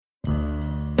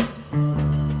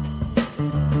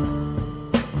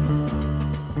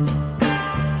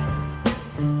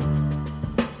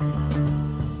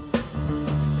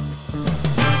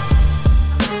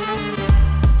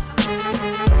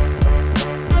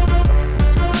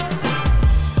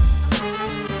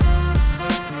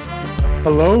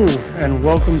Hello, and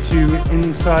welcome to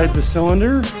Inside the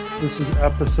Cylinder. This is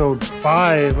episode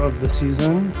 5 of the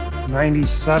season,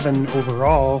 97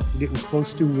 overall, getting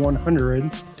close to 100.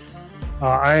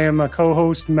 I am a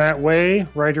co-host, Matt Way,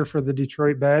 writer for the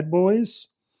Detroit Bad Boys.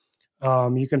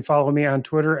 You can follow me on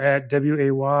Twitter at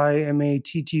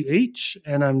WAYMATTH,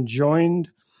 and I'm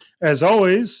joined, as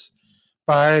always,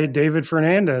 by David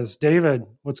Fernandez. David,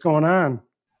 what's going on?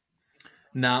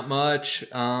 Not much.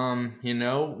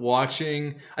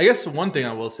 Watching. I guess one thing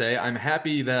I will say, I'm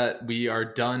happy that we are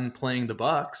done playing the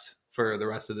Bucks for the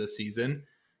rest of this season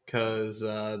because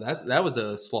that was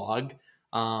a slog.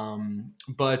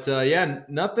 But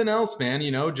nothing else,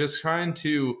 man. Just trying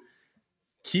to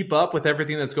keep up with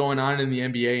everything that's going on in the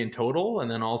NBA in total,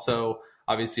 and then also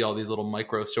obviously all these little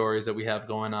micro stories that we have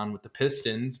going on with the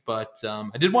Pistons. But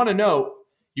I did want to note,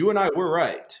 you and I were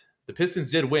right. The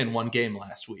Pistons did win one game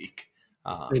last week.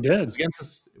 They did. It was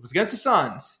against the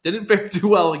Suns. Didn't fare too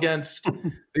well against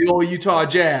the old Utah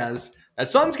Jazz. That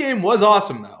Suns game was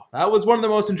awesome, though. That was one of the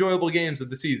most enjoyable games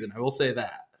of the season. I will say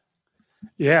that.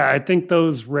 Yeah, I think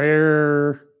those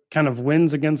rare kind of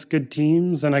wins against good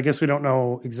teams, and I guess we don't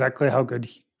know exactly how good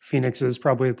Phoenix is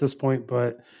probably at this point,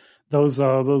 but those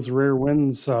rare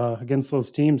wins against those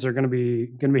teams are going to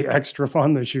be extra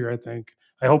fun this year. I think.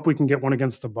 I hope we can get one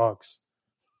against the Bucks.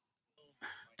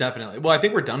 Definitely. Well, I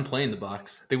think we're done playing the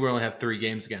Bucks. I think we only have 3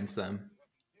 games against them.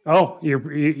 Oh,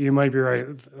 you might be right.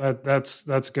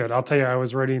 That's good. I'll tell you, I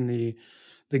was writing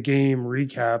the game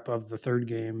recap of the third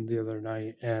game the other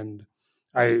night, and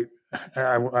I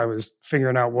was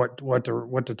figuring out what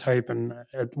to type, and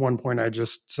at one point I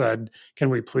just said,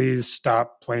 "Can we please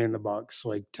stop playing the Bucks?"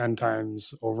 like 10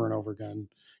 times over and over again.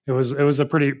 It was a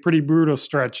pretty brutal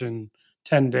stretch in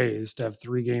 10 days to have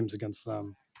 3 games against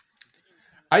them.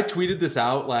 I tweeted this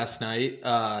out last night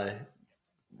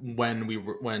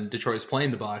when Detroit was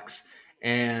playing the Bucks,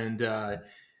 and I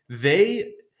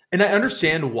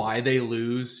understand why they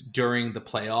lose during the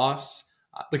playoffs.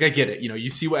 Like I get it, you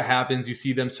see what happens. You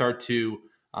see them start to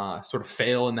sort of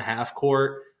fail in the half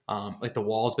court. Like the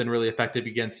wall's been really effective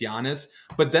against Giannis,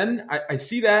 but then I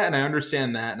see that and I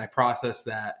understand that and I process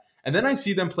that, and then I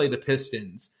see them play the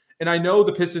Pistons, and I know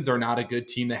the Pistons are not a good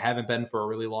team. They haven't been for a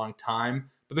really long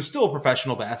time. But they're still a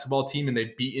professional basketball team, and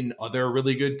they've beaten other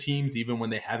really good teams, even when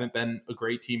they haven't been a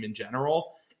great team in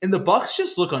general. And the Bucks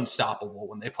just look unstoppable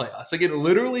when they play us. Like it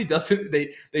literally doesn't.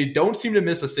 They don't seem to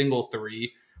miss a single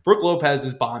three. Brook Lopez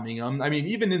is bombing them. I mean,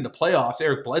 even in the playoffs,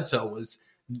 Eric Bledsoe was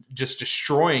just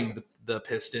destroying the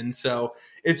Pistons. So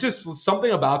it's just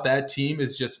something about that team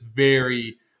is just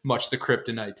very much the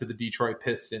kryptonite to the Detroit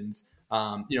Pistons.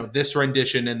 This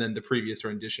rendition and then the previous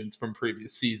renditions from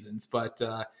previous seasons, but.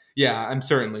 Yeah, I'm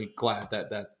certainly glad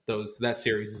that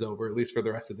series is over, at least for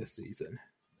the rest of this season.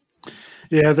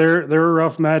 Yeah, they're a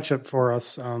rough matchup for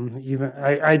us.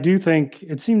 I do think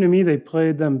it seemed to me they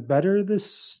played them better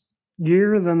this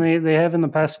year than they have in the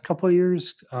past couple of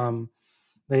years.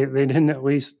 They didn't at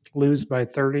least lose by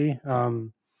 30,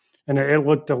 and it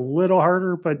looked a little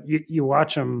harder. But you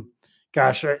watch them,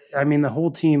 gosh, I mean the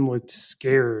whole team looked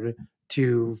scared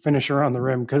to finish around the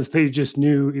rim because they just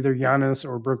knew either Giannis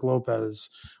or Brook Lopez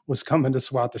was coming to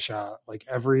swat the shot like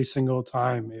every single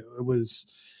time.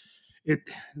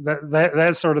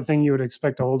 That sort of thing you would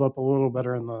expect to hold up a little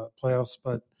better in the playoffs,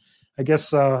 but I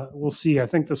guess we'll see. I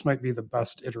think this might be the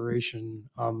best iteration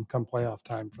come playoff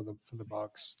time for the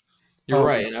Bucks. You're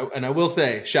right, and I will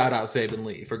say shout out Saban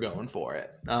Lee for going for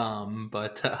it.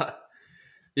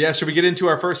 Should we get into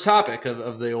our first topic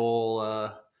of the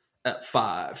old at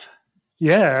 5?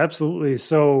 Yeah, absolutely.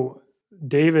 So,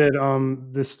 David,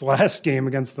 this last game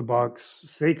against the Bucks,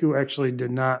 Sekou actually did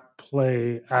not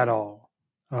play at all.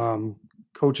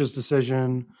 Coach's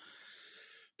decision.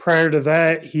 Prior to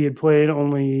that, he had played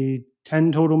only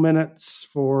 10 total minutes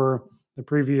for the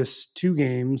previous 2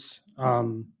 games.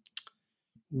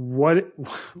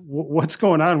 What's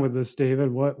going on with this, David?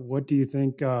 What do you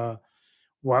think?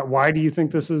 Why do you think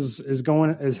this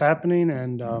is happening,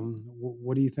 and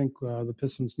what do you think the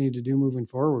Pistons need to do moving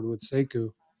forward with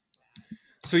Sekou?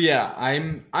 So yeah,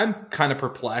 I'm kind of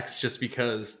perplexed just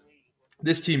because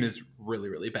this team is really,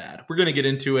 really bad. We're going to get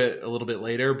into it a little bit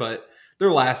later, but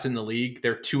they're last in the league.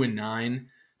 They're 2-9.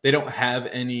 They don't have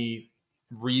any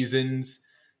reasons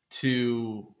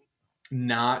to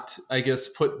not, I guess,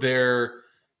 put their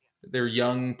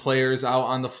young players out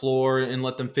on the floor and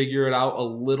let them figure it out a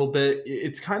little bit.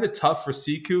 It's kind of tough for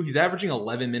Sekou. He's averaging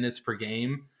 11 minutes per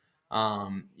game.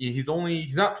 He's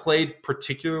not played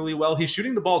particularly well. He's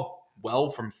shooting the ball well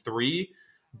from 3,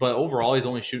 but overall he's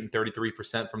only shooting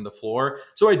 33% from the floor.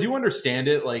 So I do understand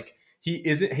it. Like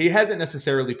he hasn't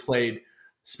necessarily played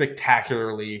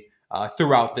spectacularly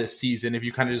throughout this season if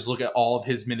you kind of just look at all of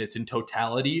his minutes in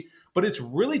totality. But it's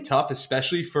really tough,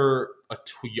 especially for a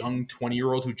young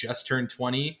 20-year-old who just turned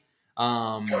 20.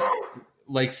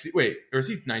 Wait, or is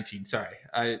he 19? Sorry.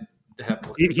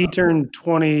 He turned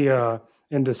 20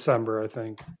 in December, I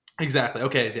think. Exactly.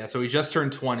 Okay. Yeah. So he just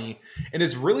turned 20, and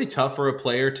it's really tough for a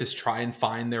player to try and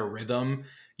find their rhythm,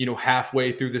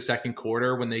 halfway through the second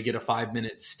quarter when they get a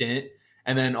 5-minute stint.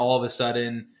 And then all of a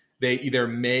sudden they either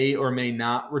may or may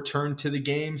not return to the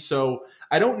game. So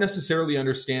I don't necessarily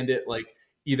understand it, like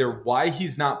either why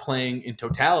he's not playing in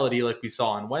totality, like we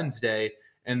saw on Wednesday.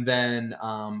 And then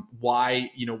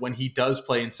why, when he does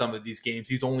play in some of these games,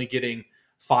 he's only getting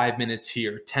 5 minutes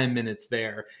here, 10 minutes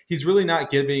there. He's really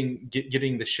not getting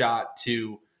the shot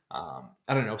to,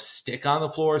 stick on the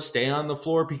floor, stay on the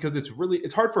floor, because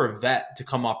it's hard for a vet to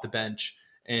come off the bench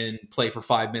and play for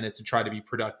 5 minutes and try to be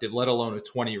productive, let alone a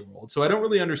 20-year-old. So I don't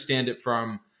really understand it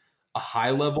from a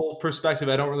high level perspective.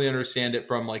 I don't really understand it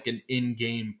from like an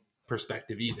in-game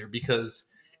perspective either, because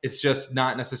it's just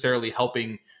not necessarily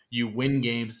helping you win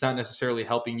games. It's not necessarily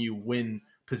helping you win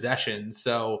possessions.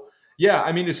 So yeah,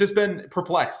 I mean, it's just been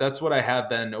perplexed. That's what I have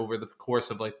been over the course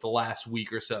of like the last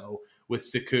week or so with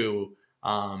Sekou.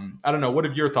 I don't know. What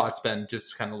have your thoughts been,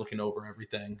 just kind of looking over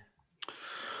everything?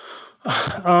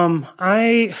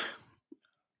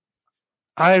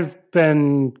 I've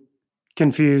been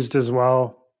confused as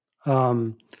well.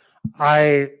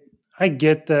 I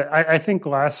get that. I think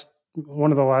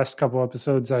one of the last couple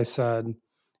episodes I said,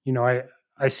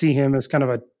 I see him as kind of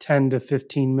a 10 to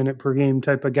 15 minute per game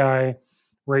type of guy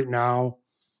right now.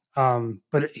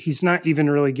 But he's not even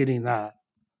really getting that.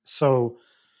 So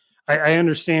I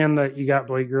understand that you got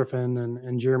Blake Griffin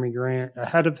and Jeremy Grant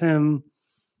ahead of him.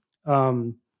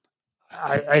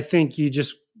 I think you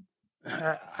just,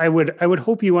 I would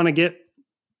hope you want to get,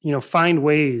 find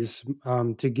ways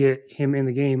to get him in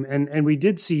the game. And we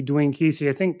did see Dwayne Casey,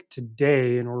 I think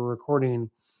today, and we're recording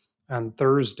on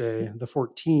Thursday, the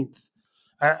 14th.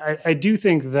 I do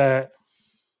think that,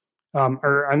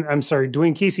 I'm sorry,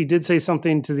 Dwayne Casey did say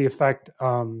something to the effect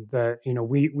that,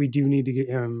 we do need to get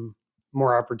him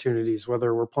more opportunities,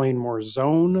 whether we're playing more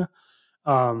zone,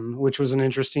 which was an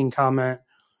interesting comment,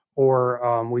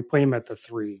 or we play him at the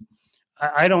 3.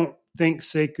 I don't think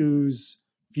Sekou's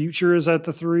future is at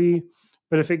the 3,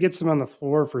 but if it gets him on the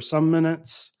floor for some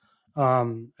minutes,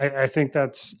 I think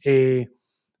that's a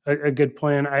good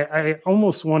plan. I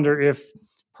almost wonder if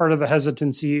part of the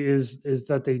hesitancy is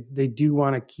that they do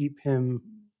want to keep him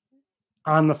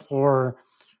on the floor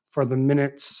for the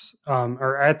minutes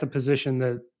or at the position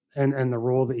that and the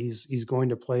role that he's going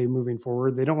to play moving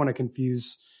forward. They don't want to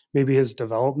confuse maybe his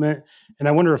development, and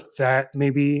I wonder if that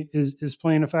maybe is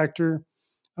playing a factor.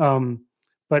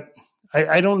 But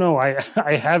I don't know.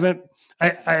 I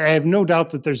have no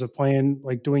doubt that there's a plan.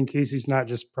 Like Dwayne Casey's not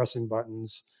just pressing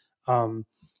buttons.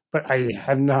 But I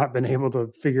have not been able to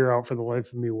figure out for the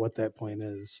life of me what that plan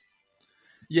is.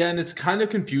 Yeah, and it's kind of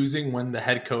confusing when the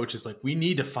head coach is like, we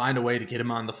need to find a way to get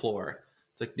him on the floor.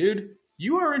 It's like, dude,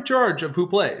 you are in charge of who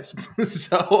plays.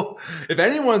 So if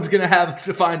anyone's going to have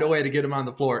to find a way to get him on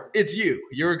the floor, it's you.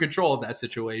 You're in control of that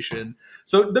situation.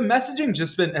 So the messaging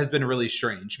has been really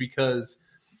strange, because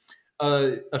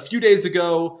a few days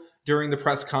ago during the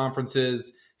press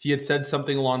conferences, he had said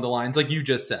something along the lines, like you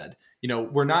just said,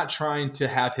 we're not trying to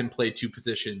have him play 2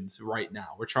 positions right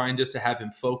now. We're trying just to have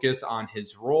him focus on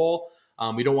his role.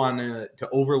 We don't want to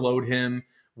overload him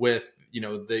with,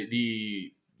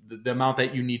 the amount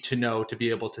that you need to know to be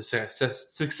able to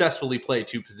successfully play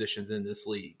 2 positions in this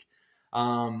league.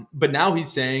 But now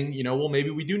he's saying, well,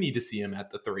 maybe we do need to see him at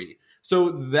the 3.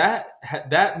 So that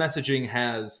messaging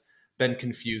has been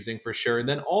confusing for sure. And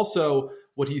then also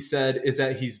what he said is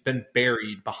that he's been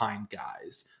buried behind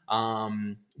guys.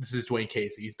 This is Dwayne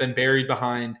Casey. He's been buried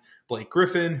behind Blake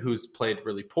Griffin, who's played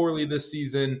really poorly this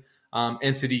season,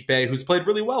 and Saddiq Bey, who's played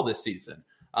really well this season.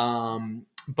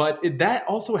 But that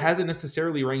also hasn't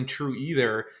necessarily rang true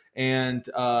either. And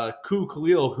Ku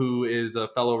Khalil, who is a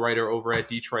fellow writer over at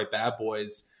Detroit Bad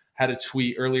Boys, had a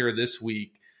tweet earlier this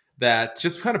week that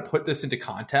just kind of put this into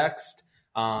context.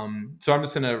 So I'm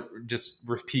just going to just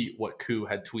repeat what Ku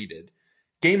had tweeted.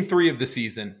 Game 3 of the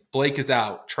season, Blake is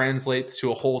out, translates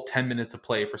to a whole 10 minutes of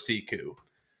play for Sekou.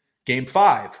 Game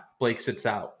 5, Blake sits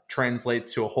out,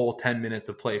 translates to a whole 10 minutes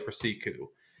of play for Sekou.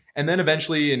 And then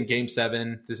eventually in Game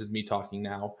 7, this is me talking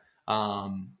now,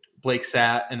 Blake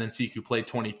sat and then Sekou played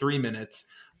 23 minutes.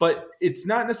 But it's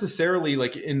not necessarily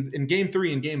like in Game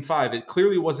 3 and Game 5, it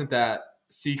clearly wasn't that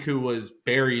Sekou was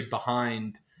buried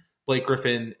behind Blake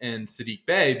Griffin and Saddiq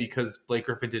Bey, because Blake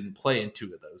Griffin didn't play in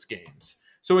 2 of those games.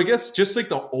 So I guess just like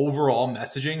the overall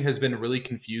messaging has been really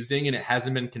confusing and it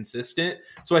hasn't been consistent.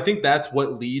 So I think that's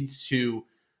what leads to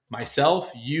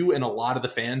myself, you, and a lot of the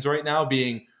fans right now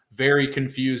being very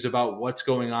confused about what's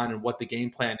going on and what the game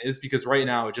plan is, because right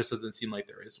now it just doesn't seem like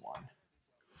there is one.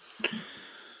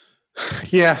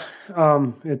 Yeah,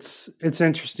 it's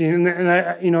interesting,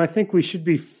 and I think we should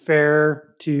be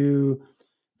fair to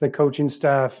the coaching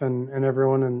staff and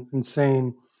everyone in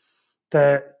saying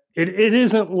that it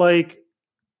isn't like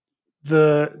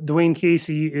the Dwayne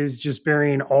Casey is just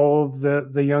burying all of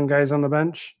the young guys on the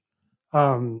bench.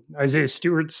 Isaiah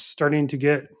Stewart's starting to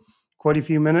get quite a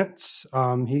few minutes.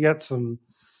 He got some.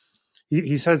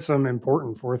 He's had some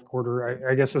important fourth quarter.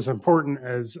 I guess as important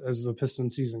as the Piston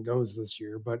season goes this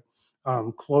year, but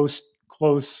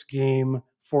close game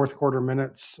fourth quarter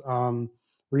minutes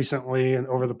recently and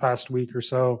over the past week or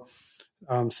so.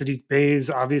 Sadiq Bey's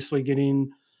obviously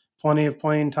getting plenty of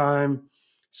playing time.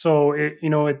 So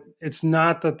it's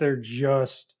not that they're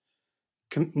just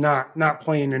not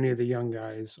playing any of the young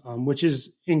guys, which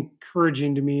is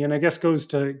encouraging to me. And I guess goes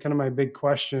to kind of my big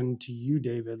question to you,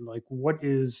 David, like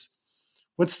what's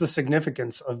the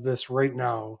significance of this right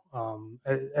now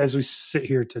as we sit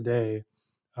here today?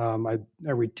 I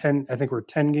think we're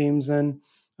 10 games in.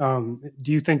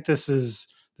 Do you think this is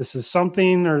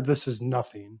something or this is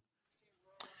nothing?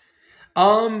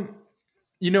 I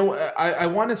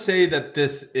want to say that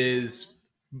this is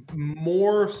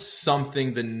more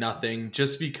something than nothing,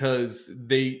 just because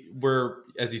they were,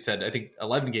 as you said, I think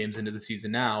 11 games into the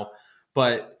season now,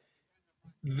 but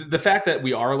the fact that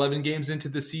we are 11 games into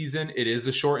the season, it is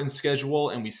a shortened schedule,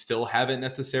 and we still haven't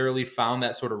necessarily found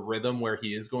that sort of rhythm where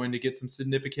he is going to get some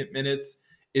significant minutes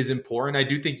is important. I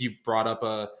do think you brought up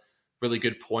a really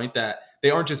good point that they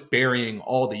aren't just burying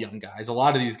all the young guys. A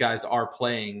lot of these guys are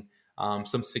playing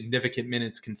some significant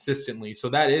minutes consistently, so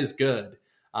that is good.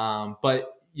 But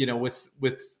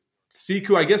with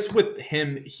Sekou, I guess with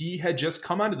him, he had just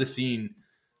come onto the scene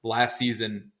last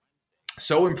season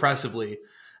so impressively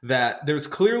that there's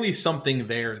clearly something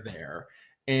there.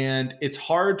 And it's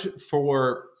hard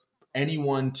for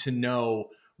anyone to know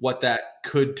what that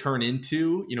could turn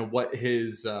into, what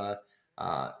his,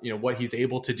 what he's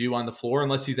able to do on the floor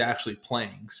unless he's actually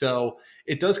playing. So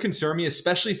it does concern me,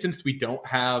 especially since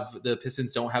the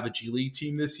Pistons don't have a G League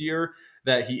team this year,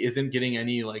 that he isn't getting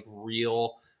any like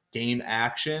real game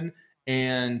action.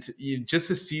 And just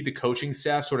to see the coaching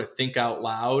staff sort of think out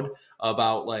loud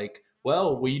about like,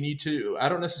 well, I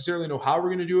don't necessarily know how we're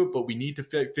going to do it, but we need to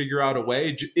figure out a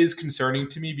way is concerning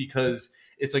to me, because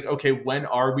it's like, okay, when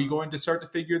are we going to start to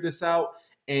figure this out?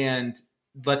 And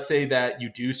let's say that you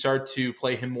do start to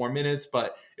play him more minutes,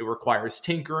 but it requires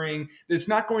tinkering. It's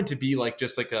not going to be like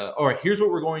just like all right, here's what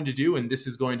we're going to do, and this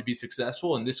is going to be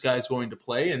successful, and this guy's going to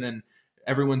play, and then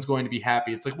everyone's going to be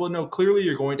happy. It's like, well, no, clearly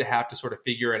you're going to have to sort of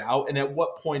figure it out. And at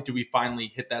what point do we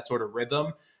finally hit that sort of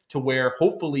rhythm to where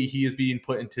hopefully he is being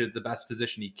put into the best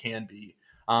position he can be?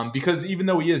 Because even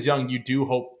though he is young, you do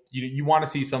hope you want to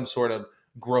see some sort of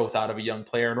growth out of a young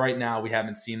player. And right now we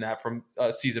haven't seen that from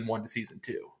season 1 to season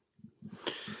 2.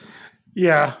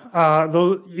 Yeah,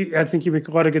 I think you make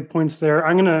a lot of good points there.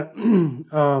 I'm going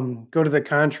to go to the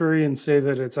contrary and say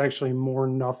that it's actually more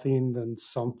nothing than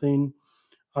something.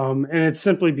 And it's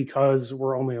simply because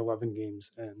we're only 11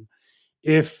 games in.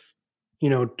 If we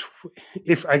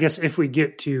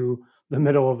get to the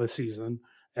middle of a season,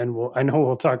 and I know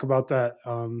we'll talk about that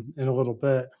in a little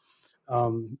bit.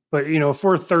 But if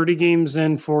we're 30 games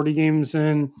in, 40 games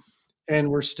in, and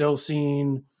we're still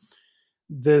seeing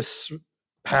this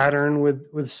pattern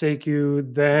with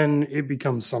Sekou, then it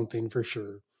becomes something for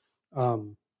sure.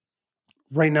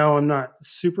 Right now, I'm not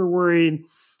super worried.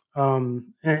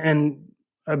 And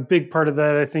a big part of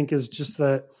that, I think, is just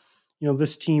that,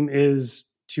 this team is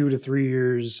 2 to 3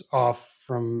 years off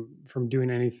from doing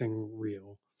anything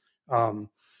real.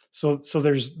 So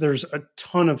there's a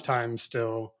ton of time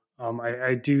still.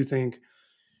 I do think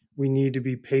we need to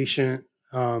be patient.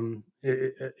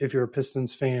 If you're a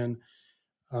Pistons fan,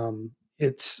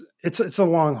 it's a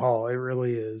long haul. It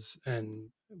really is. And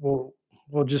we'll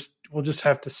just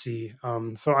have to see.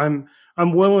 So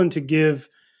I'm willing to give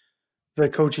the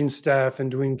coaching staff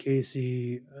and Dwayne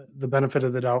Casey the benefit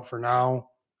of the doubt for now.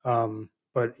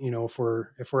 But if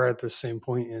we're at the same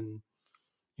point in,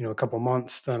 a couple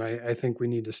months, then I think we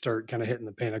need to start kind of hitting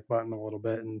the panic button a little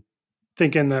bit and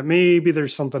thinking that maybe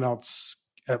there's something else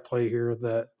at play here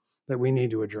that we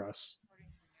need to address.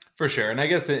 For sure. And I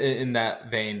guess in that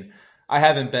vein, I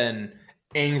haven't been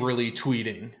angrily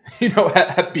tweeting,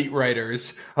 at beat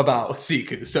writers about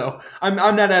Sekou. So I'm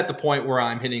not at the point where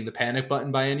I'm hitting the panic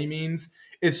button by any means.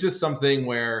 It's just something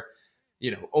where,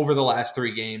 over the last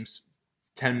 3 games,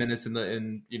 10 minutes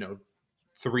in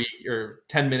 3 or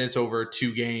 10 minutes over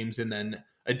 2 games and then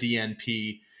a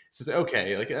DNP. Says,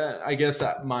 okay, like I guess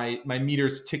my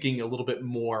meter's ticking a little bit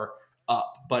more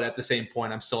up, but at the same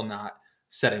point, I'm still not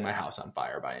setting my house on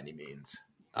fire by any means.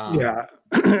 Yeah,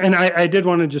 and I did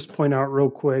want to just point out real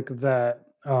quick that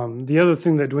the other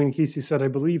thing that Dwayne Casey said, I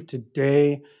believe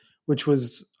today, which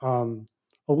was a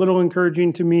little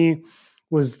encouraging to me,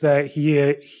 was that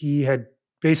he had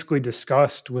basically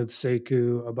discussed with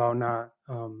Sekou about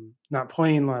not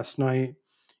playing last night,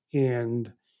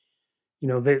 and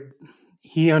that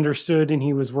he understood and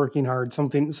he was working hard,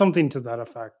 something to that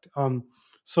effect.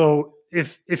 So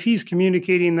if he's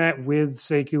communicating that with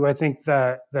Sekou, I think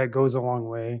that goes a long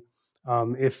way.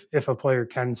 If a player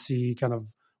can see kind of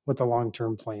what the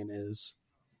long-term plan is.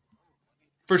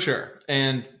 For sure.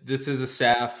 And this is a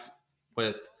staff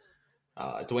with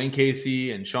Dwayne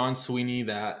Casey and Sean Sweeney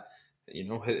that,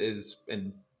 is,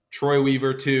 and Troy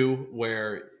Weaver too,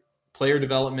 where player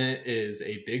development is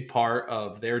a big part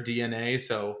of their DNA.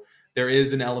 So there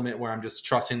is an element where I'm just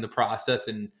trusting the process,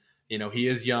 and, he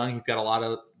is young. He's got a lot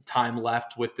of time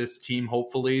left with this team,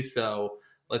 hopefully. So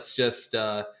let's just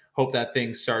hope that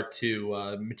things start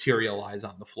to materialize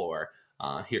on the floor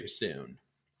here soon.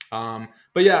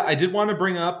 But yeah, I did want to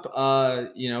bring up,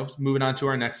 moving on to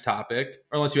our next topic,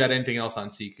 or unless you had anything else on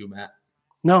Sekou, Matt.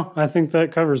 No, I think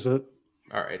that covers it.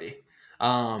 Alrighty.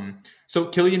 So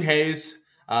Killian Hayes,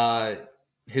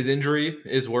 his injury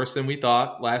is worse than we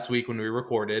thought last week when we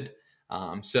recorded.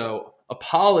 So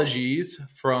apologies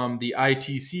from the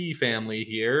ITC family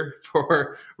here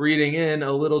for reading in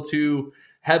a little too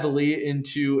heavily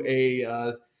into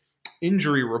a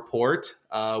injury report,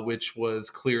 which was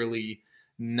clearly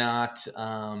not,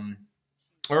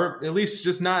 or at least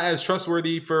just not as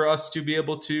trustworthy for us to be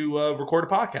able to record a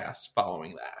podcast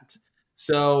following that.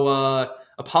 So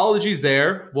apologies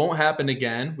there. Won't happen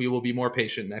again. We will be more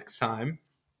patient next time.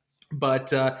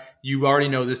 But you already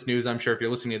know this news, I'm sure, if you're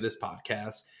listening to this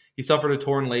podcast. He suffered a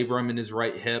torn labrum in his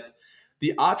right hip.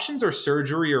 The options are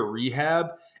surgery or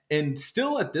rehab. And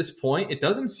still at this point, it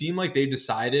doesn't seem like they've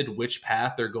decided which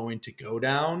path they're going to go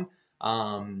down.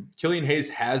 Killian Hayes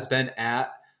has been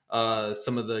at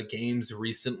some of the games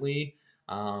recently,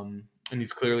 and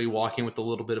he's clearly walking with a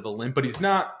little bit of a limp, but he's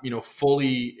not,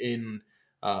 fully in,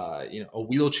 a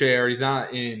wheelchair. He's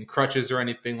not in crutches or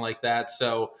anything like that.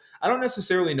 So I don't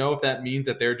necessarily know if that means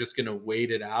that they're just going to wait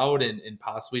it out and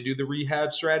possibly do the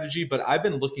rehab strategy, but I've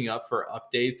been looking up for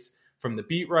updates from the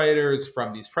beat writers,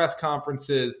 from these press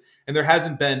conferences, and there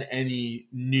hasn't been any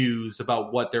news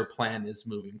about what their plan is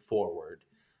moving forward.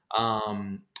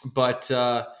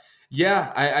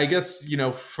 Yeah, I guess,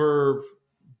 for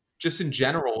just in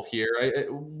general here,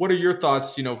 what are your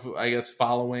thoughts, I guess,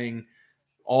 following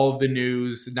all of the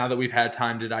news now that we've had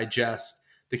time to digest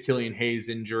the Killian Hayes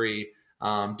injury?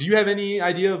 Do you have any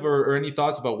idea of or any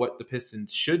thoughts about what the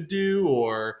Pistons should do,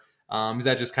 or is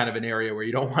that just kind of an area where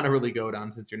you don't want to really go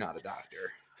down since you're not a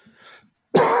doctor?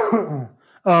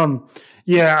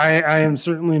 Yeah, I am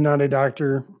certainly not a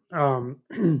doctor. I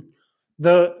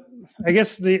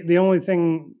guess the only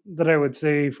thing that I would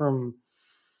say from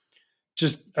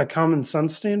just a common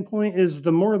sense standpoint is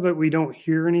the more that we don't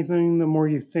hear anything, the more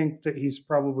you think that he's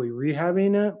probably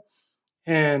rehabbing it.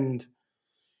 And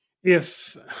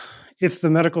if the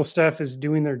medical staff is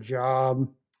doing their job,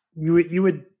 you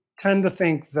would tend to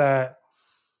think that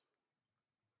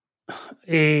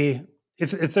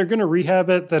if they're going to rehab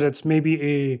it, that it's maybe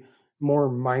a more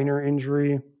minor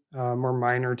injury, more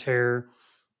minor tear.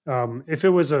 If it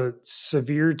was a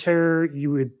severe tear,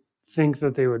 you would think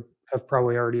that they would have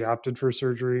probably already opted for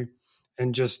surgery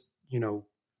and just,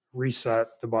 reset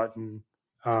the button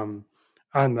on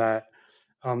that.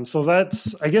 So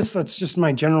I guess that's just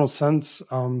my general sense.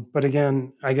 But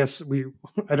again, I guess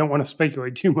I don't want to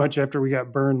speculate too much after we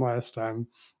got burned last time.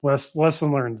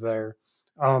 Lesson learned there.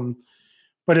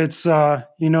 But it's,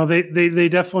 they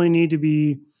definitely need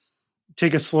to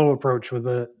take a slow approach with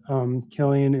it.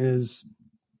 Killian is,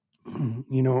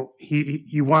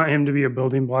 you want him to be a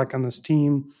building block on this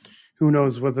team. Who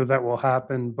knows whether that will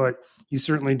happen, but you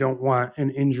certainly don't want an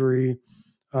injury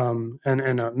and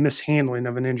a mishandling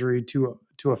of an injury to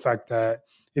affect that.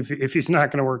 If he's not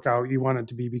going to work out, you want it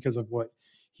to be because of what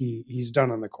he's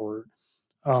done on the court.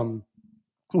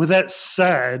 With that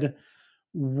said,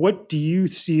 what do you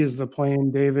see as the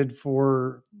plan, David,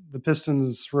 for the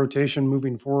Pistons rotation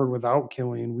moving forward without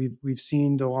Killian? We've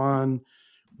seen DeLon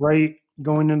Wright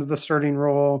going into the starting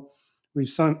role. We've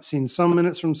seen some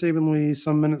minutes from Saben Lee,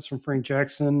 some minutes from Frank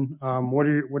Jackson. What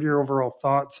are your overall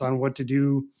thoughts on what to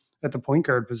do at the point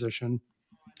guard position?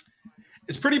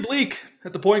 It's pretty bleak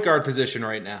at the point guard position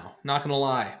right now. Not going to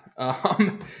lie.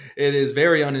 It is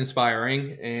very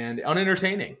uninspiring and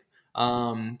unentertaining.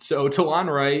 So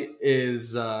Delon Wright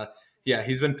is,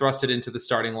 he's been thrusted into the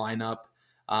starting lineup.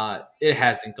 It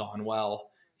hasn't gone well.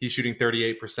 He's shooting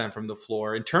 38% from the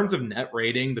floor. In terms of net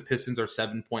rating, the Pistons are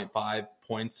 7.5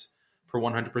 points per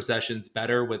 100 possessions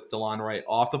better with Delon Wright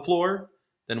off the floor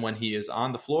than when he is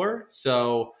on the floor.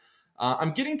 So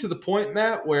I'm getting to the point,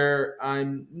 Matt, where I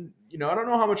don't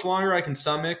know how much longer I can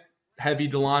stomach heavy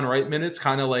Delon Wright minutes,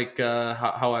 kind of like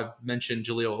how I've mentioned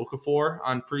Jahlil Okafor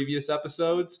on previous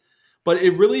episodes. But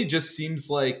it really just seems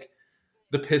like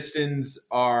the Pistons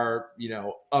are,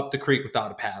 up the creek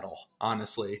without a paddle,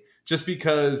 honestly, just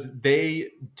because they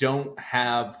don't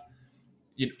have.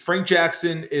 Frank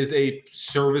Jackson is a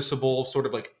serviceable sort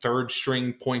of like third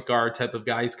string point guard type of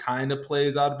guy. He's kind of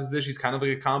plays out of position. He's kind of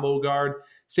like a combo guard.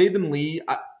 Saban Lee,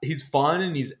 he's fun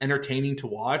and he's entertaining to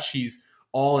watch. He's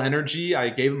all energy. I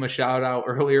gave him a shout out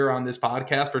earlier on this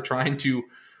podcast for trying to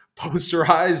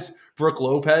posterize Brook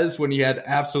Lopez when he had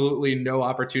absolutely no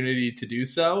opportunity to do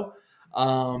so.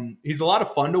 He's a lot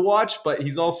of fun to watch, but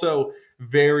he's also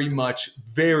very much,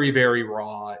 very, very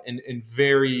raw and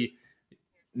very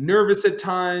nervous at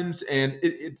times. And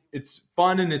it's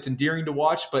fun and it's endearing to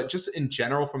watch, but just in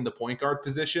general from the point guard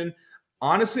position,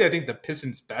 honestly, I think the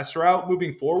Pistons' best route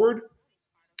moving forward,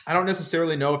 I don't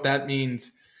necessarily know if that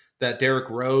means that Derrick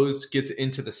Rose gets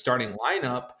into the starting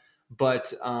lineup,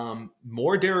 but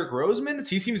more Derrick Rose minutes.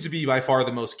 He seems to be by far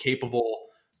the most capable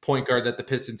point guard that the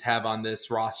Pistons have on this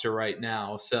roster right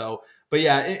now. So, but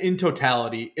yeah, in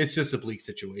totality, it's just a bleak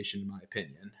situation in my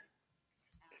opinion.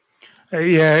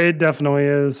 Yeah, it definitely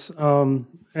is. And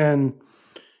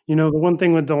the one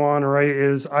thing with Delon Wright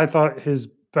is I thought his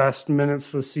best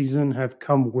minutes this season have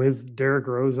come with Derrick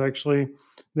Rose. Actually,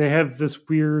 they have this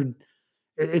weird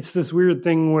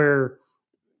thing where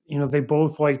they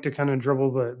both like to kind of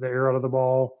dribble the air out of the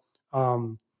ball,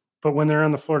 but when they're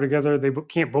on the floor together, they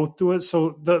can't both do it.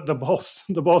 So the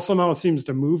ball somehow seems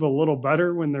to move a little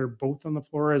better when they're both on the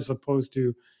floor as opposed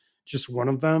to just one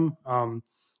of them.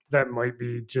 That might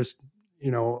be just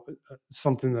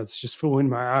something that's just fooling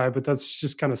my eye, but that's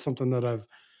just kind of something that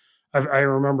I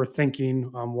remember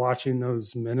thinking watching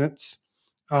those minutes.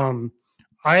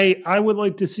 I would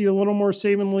like to see a little more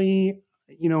Saban Lee.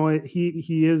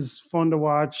 He is fun to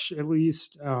watch at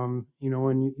least. And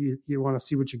you want to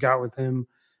see what you got with him.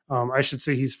 I should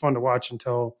say he's fun to watch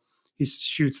until he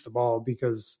shoots the ball,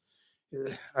 because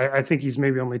I think he's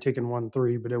maybe only taken 1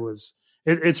 3, but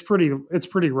it's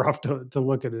pretty rough to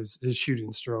look at his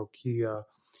shooting stroke.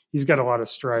 He's got a lot of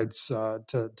strides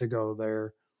to go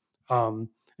there. And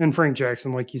Frank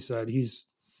Jackson, like you said,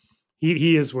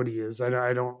 he is what he is.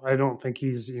 I don't think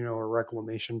he's a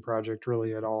reclamation project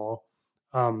really at all.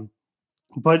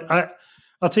 But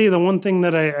I'll tell you the one thing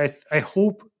that I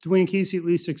hope Dwayne Casey at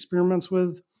least experiments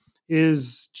with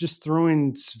is just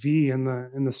throwing Svi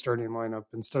in the starting lineup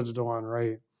instead of Delon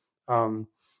Wright.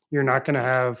 You're not going to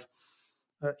have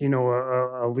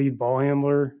a lead ball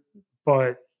handler,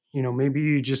 but maybe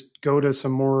you just go to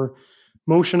some more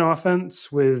motion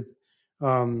offense with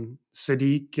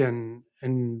Sadiq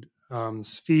and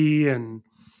Svi and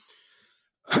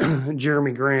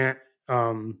Jeremy Grant.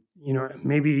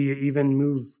 Maybe even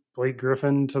move Blake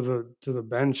Griffin to the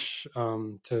bench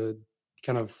to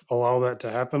kind of allow that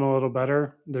to happen a little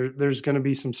better. There's going to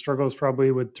be some struggles probably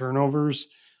with turnovers,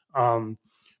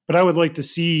 but I would like to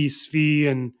see Svi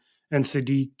and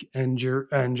Sadiq and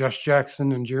Josh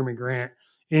Jackson and Jeremy Grant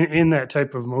in that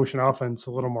type of motion offense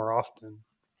a little more often.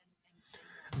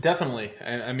 Definitely.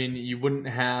 I mean, you wouldn't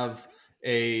have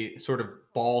a sort of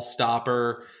ball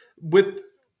stopper with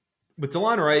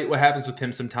Delon Wright. What happens with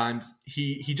him sometimes,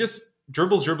 he just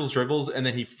dribbles, and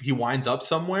then he winds up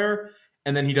somewhere,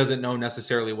 and then he doesn't know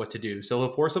necessarily what to do. So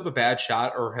he'll force up a bad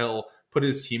shot, or he'll put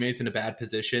his teammates in a bad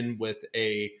position with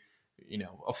a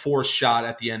forced shot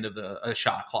at the end of a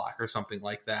shot clock or something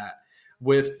like that.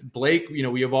 With Blake,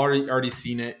 we have already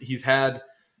seen it. He's had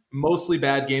mostly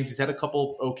bad games. He's had a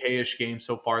couple okay-ish games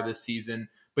so far this season,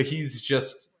 but he's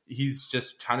just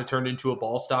kind of turned into a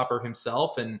ball stopper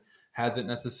himself and hasn't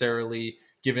necessarily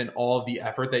given all of the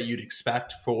effort that you'd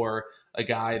expect for a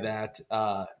guy that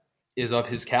is of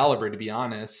his caliber, to be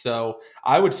honest. So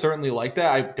I would certainly like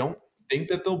that. I don't think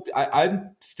that I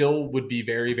still would be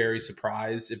very, very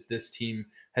surprised if this team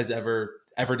has ever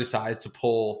decides to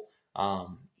pull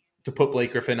to put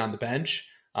Blake Griffin on the bench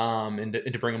and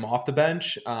to bring him off the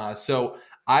bench. So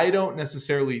I don't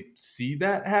necessarily see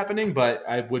that happening, but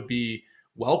I would be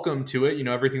welcome to it.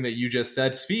 Everything that you just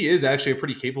said. Svi is actually a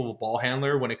pretty capable ball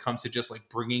handler when it comes to just like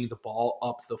bringing the ball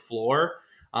up the floor.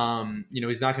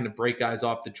 He's not going to break guys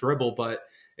off the dribble, but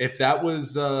if that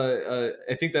was,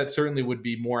 I think that certainly would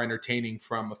be more entertaining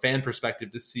from a fan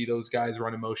perspective to see those guys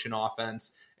run a motion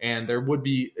offense. And there would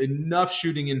be enough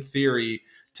shooting in theory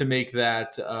to make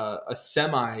that a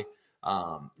semi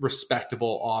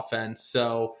respectable offense.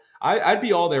 So I'd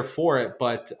be all there for it,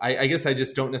 but I guess I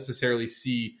just don't necessarily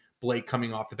see Blake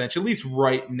coming off the bench, at least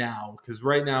right now, because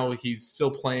right now he's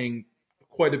still playing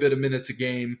quite a bit of minutes a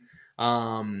game.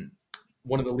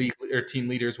 One of the league or team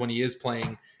leaders when he is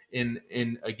playing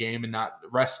in a game and not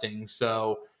resting.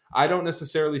 So I don't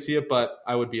necessarily see it, but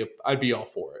I'd be all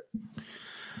for it.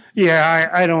 Yeah,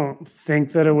 I don't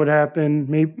think that it would happen.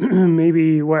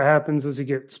 Maybe what happens is he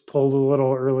gets pulled a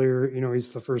little earlier.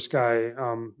 He's the first guy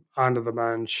onto the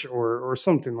bench or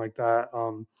something like that.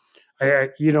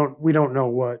 We don't know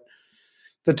what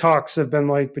the talks have been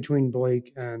like between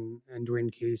Blake and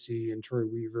Dwayne Casey and Troy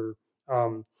Weaver.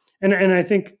 And I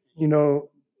think,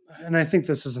 and I think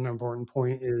this is an important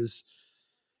point is,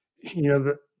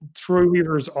 that Troy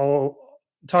Weaver's all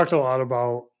talked a lot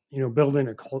about, building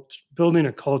a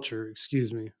culture,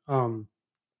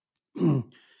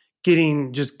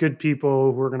 getting just good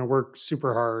people who are going to work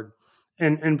super hard.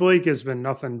 And Blake has been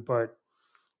nothing but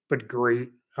great.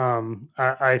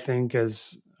 I think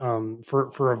as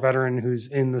for a veteran who's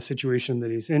in the situation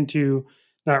that he's into,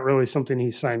 not really something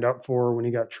he signed up for when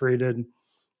he got traded.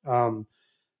 And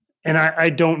I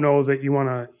don't know that you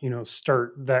want to,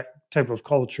 start that type of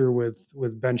culture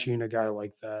with benching a guy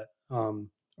like that,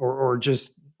 or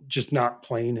just not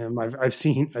playing him. I've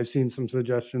seen some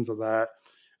suggestions of that.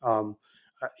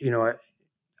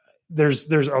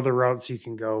 There's other routes you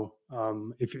can go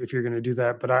if you're going to do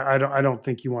that, but I don't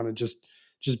think you want to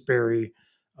just bury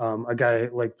a guy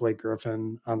like Blake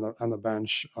Griffin on the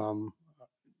bench.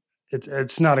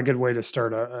 It's not a good way to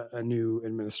start a new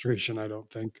administration, I don't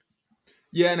think.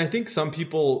 Yeah, and I think some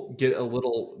people get a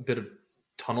little bit of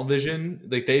tunnel vision.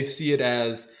 Like they see it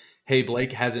as, hey,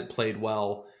 Blake hasn't played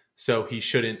well, so he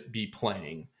shouldn't be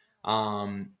playing.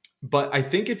 But I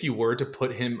think if you were to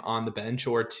put him on the bench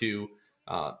or to,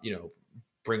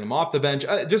 bring him off the bench,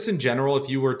 just in general, if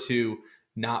you were to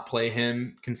not play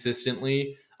him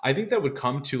consistently, I think that would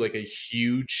come to like a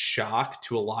huge shock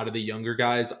to a lot of the younger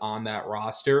guys on that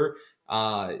roster.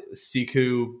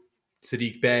 Siku,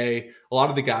 Sadiq Bey, a lot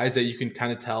of the guys that you can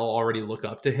kind of tell already look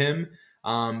up to him.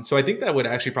 So I think that would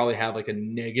actually probably have like a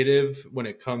negative when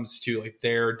it comes to like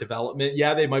their development.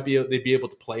 Yeah, they'd be able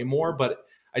to play more, but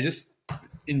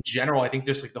in general, I think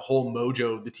just like the whole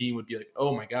mojo of the team would be like,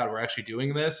 oh my God, we're actually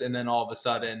doing this. And then all of a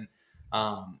sudden,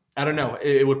 I don't know,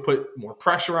 it would put more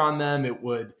pressure on them. It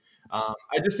would,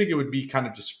 I just think it would be kind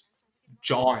of just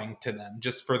jarring to them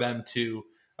just for them to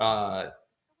go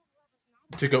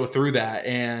through that.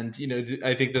 And,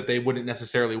 I think that they wouldn't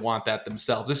necessarily want that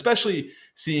themselves, especially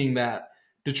seeing that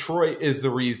Detroit is the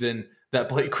reason that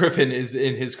Blake Griffin is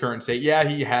in his current state. Yeah,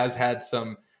 he has had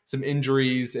some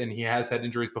injuries and he has had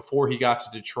injuries before he got to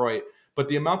Detroit, but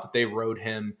the amount that they rode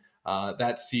him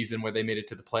that season where they made it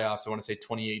to the playoffs, I want to say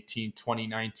 2018,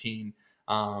 2019,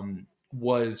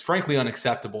 was frankly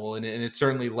unacceptable. And it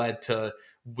certainly led to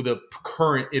the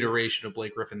current iteration of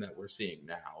Blake Griffin that we're seeing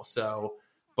now. So,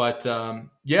 but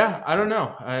yeah, I don't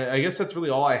know. I guess that's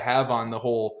really all I have on the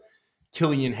whole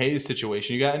Killian Hayes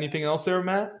situation. You got anything else there,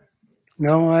 Matt?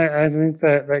 No, I think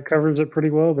that covers it pretty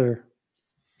well there.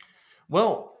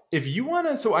 Well, if you want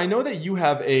to, so I know that you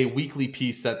have a weekly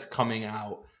piece that's coming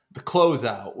out, the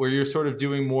Closeout, where you're sort of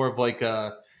doing more of like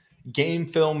a game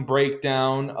film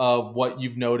breakdown of what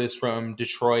you've noticed from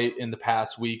Detroit in the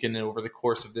past week and over the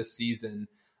course of this season.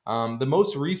 The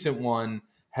most recent one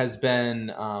has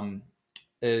been,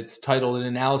 it's titled An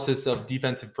Analysis of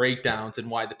Defensive Breakdowns and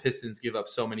Why the Pistons Give Up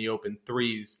So Many Open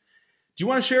Threes. Do you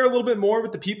want to share a little bit more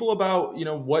with the people about,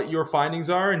 what your findings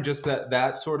are and just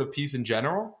that sort of piece in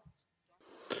general?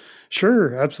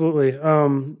 Sure, absolutely.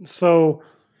 So,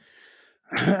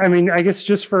 I mean, I guess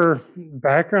just for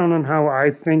background on how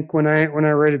I think when I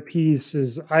write a piece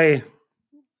is I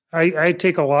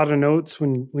take a lot of notes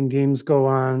when games go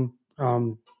on.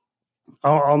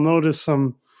 I'll notice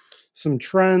some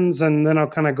trends, and then I'll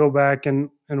kind of go back and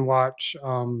watch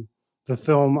the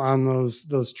film on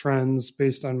those trends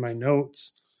based on my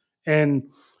notes. And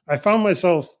I found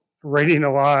myself writing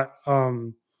a lot.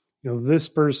 This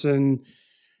person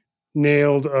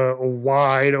nailed a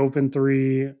wide open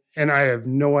three, and I have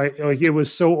no idea. Like it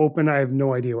was so open, I have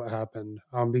no idea what happened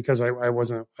because I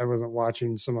wasn't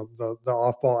watching some of the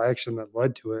off ball action that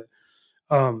led to it.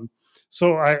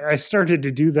 So I started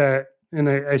to do that, and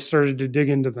I started to dig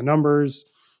into the numbers,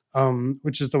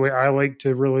 which is the way I like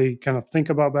to really kind of think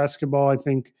about basketball. I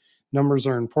think numbers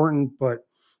are important, but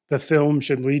the film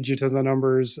should lead you to the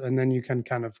numbers, and then you can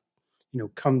kind of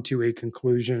come to a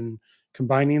conclusion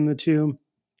combining the two.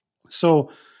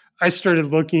 So I started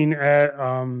looking at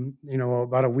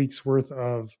about a week's worth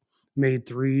of made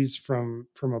threes from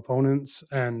opponents,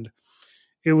 and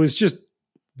it was just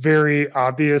very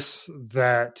obvious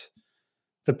that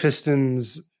the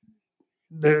Pistons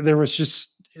they were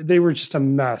just a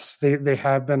mess. They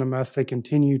have been a mess. They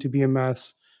continue to be a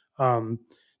mess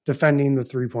defending the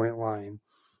 3-point line.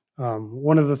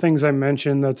 One of the things I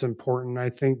mentioned that's important, I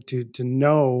think, to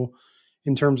know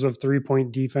in terms of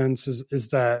 3-point defense is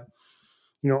that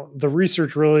the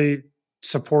research really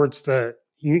supports that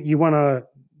you want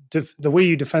to the way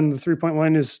you defend the 3-point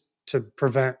line is to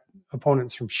prevent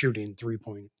opponents from shooting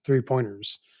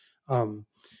 3-pointers.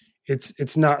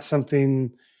 It's not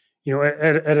something,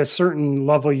 at a certain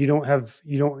level you don't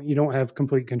have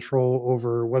complete control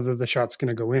over whether the shot's going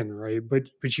to go in, right? But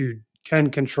you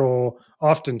can control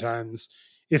oftentimes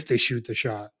if they shoot the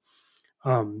shot.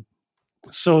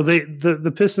 So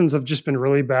the Pistons have just been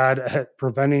really bad at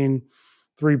preventing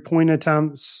 3-point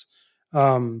attempts.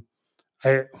 I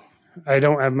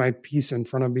don't have my piece in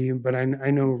front of me, but I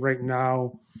know right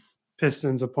now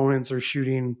Pistons opponents are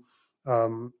shooting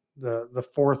the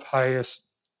fourth highest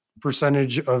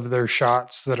percentage of their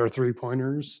shots that are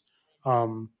 3-pointers.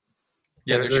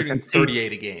 They're shooting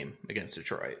 38 a game against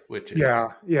Detroit, which is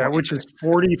which is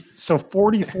 40. So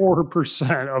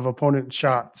 44% of opponent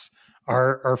shots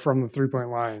are from the 3-point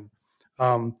line,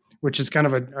 which is kind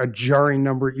of a jarring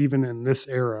number even in this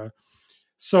era.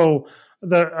 So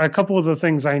a couple of the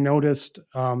things I noticed,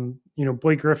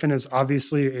 Blake Griffin is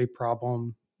obviously a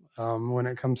problem when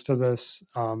it comes to this,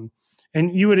 and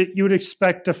you would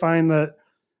expect to find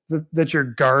that your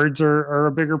guards are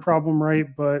a bigger problem, right?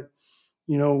 But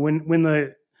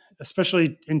when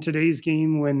especially in today's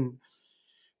game, when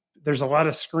there's a lot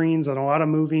of screens and a lot of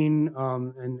moving,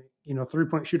 and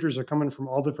 3-point shooters are coming from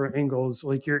all different angles,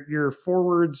 like your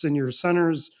forwards and your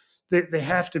centers, they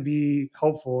have to be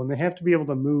helpful and they have to be able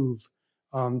to move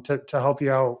to help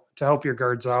you out, to help your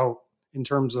guards out in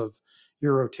terms of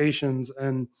your rotations.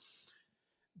 And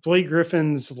Blake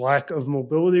Griffin's lack of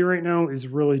mobility right now is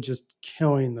really just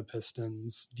killing the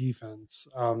Pistons defense.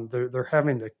 They're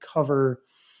having to cover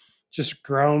just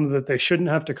ground that they shouldn't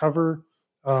have to cover.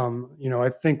 I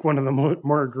think one of the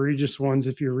more egregious ones,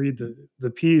 if you read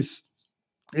the piece,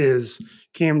 is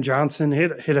Cam Johnson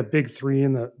hit a big three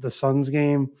in the Suns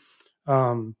game.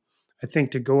 I think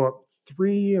to go up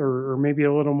 3 or maybe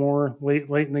a little more late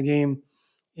in the game.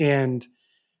 And,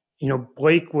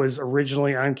 Blake was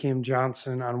originally on Cam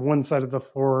Johnson on one side of the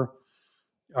floor.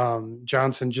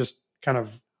 Johnson just kind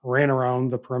of ran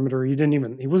around the perimeter. He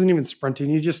wasn't even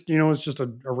sprinting. He just, it was just a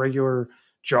regular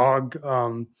jog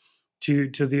to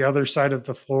the other side of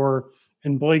the floor.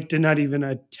 And Blake did not even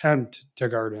attempt to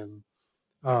guard him.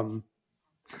 I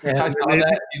saw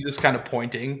that. He's just kind of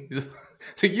pointing. He's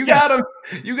like, you got him.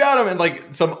 And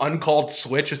like some uncalled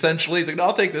switch, essentially. He's like, no,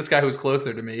 I'll take this guy who's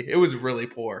closer to me. It was really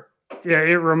poor. Yeah,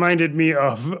 it reminded me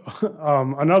of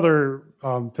another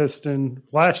Piston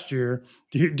last year.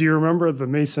 Do you remember the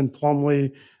Mason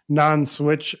Plumlee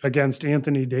non-switch against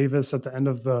Anthony Davis at the end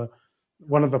of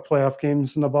one of the playoff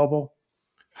games in the bubble?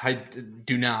 I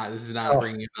do not. This is not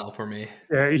ringing a bell for me.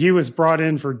 Yeah, he was brought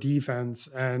in for defense,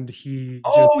 and he.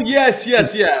 Yes,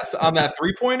 on that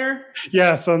 3-pointer.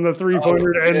 Yes, on the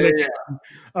 3-pointer,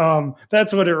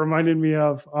 that's what it reminded me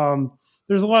of.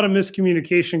 There's a lot of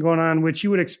miscommunication going on, which you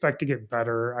would expect to get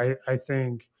better. I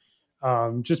think,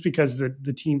 just because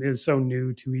the team is so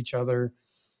new to each other.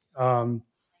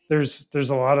 There's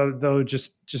a lot of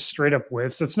just straight up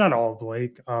whiffs. It's not all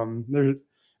Blake. I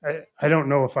don't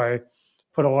know if I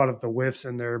put a lot of the whiffs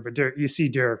in there, but you see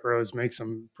Derrick Rose make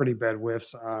some pretty bad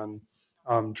whiffs on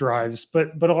drives, but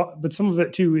some of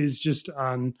it too is just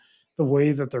on the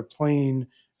way that they're playing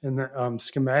and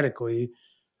schematically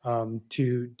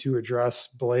to address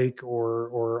Blake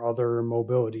or other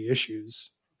mobility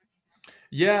issues.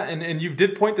 Yeah, and you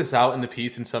did point this out in the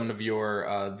piece in some of your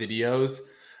videos,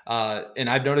 and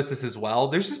I've noticed this as well.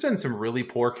 There's just been some really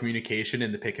poor communication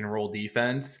in the pick and roll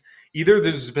defense. Either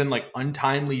there's been like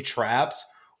untimely traps,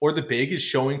 or the big is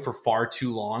showing for far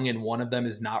too long, and one of them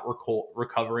is not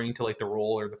recovering to like the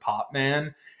roll or the pop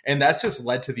man. And that's just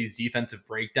led to these defensive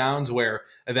breakdowns where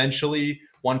eventually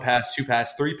 1 pass, 2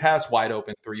 pass, 3 pass, wide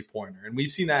open 3-pointer. And we've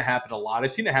seen that happen a lot.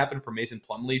 I've seen it happen for Mason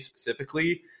Plumlee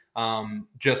specifically. I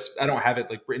don't have it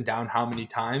like written down how many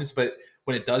times, but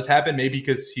when it does happen, maybe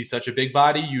because he's such a big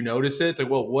body, you notice it. It's like,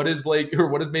 well, what is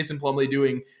Mason Plumlee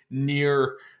doing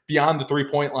beyond the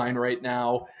 3-point line right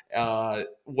now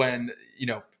when,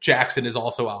 Jackson is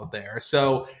also out there.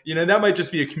 So, that might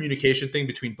just be a communication thing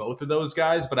between both of those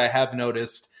guys. But I have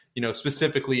noticed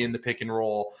specifically in the pick and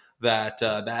roll that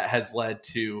has led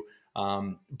to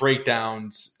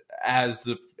breakdowns as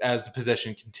the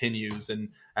possession continues and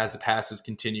as the passes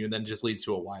continue, and then just leads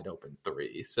to a wide open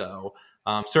three. So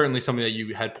certainly something that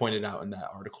you had pointed out in that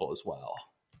article as well.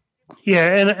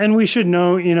 Yeah, and we should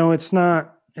know, it's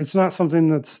not something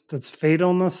that's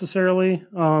fatal necessarily.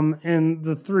 And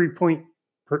the 3-point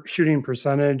shooting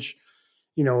percentage,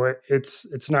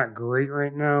 it's not great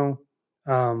right now.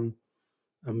 I'm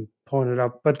pulling it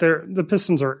up, but the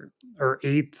Pistons are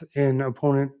 8th in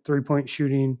opponent 3-point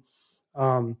shooting.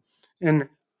 And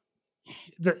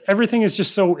everything is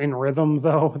just so in rhythm,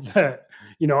 though, that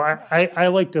I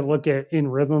like to look at in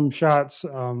rhythm shots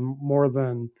more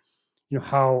than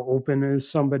how open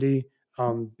is somebody,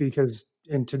 because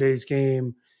in today's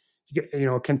game,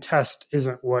 a contest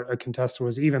isn't what a contest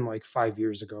was even like 5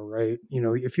 years ago, right?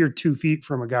 If you're 2 feet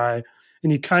from a guy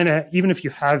and you kind of, even if you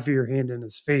have your hand in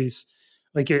his face,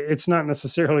 like it's not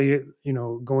necessarily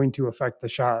going to affect the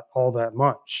shot all that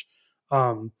much.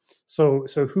 So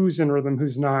who's in rhythm,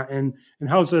 who's not, and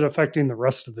how's it affecting the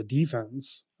rest of the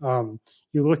defense? You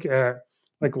look at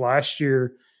like last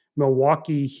year,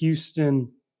 Milwaukee,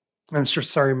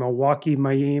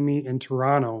 Miami, and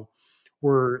Toronto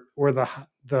were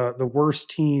the worst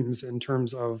teams in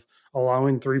terms of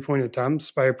allowing 3-point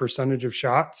attempts by a percentage of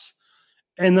shots.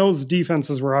 And those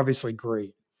defenses were obviously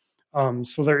great.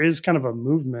 So there is kind of a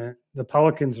movement. The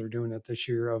Pelicans are doing it this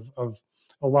year of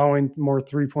allowing more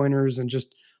 3-pointers and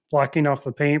just blocking off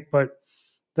the paint, but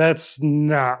that's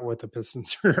not what the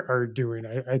Pistons are doing.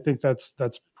 I think that's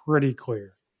pretty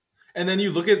clear. And then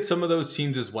you look at some of those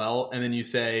teams as well, and then you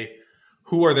say,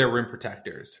 who are their rim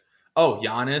protectors? Oh,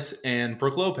 Giannis and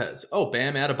Brook Lopez. Oh,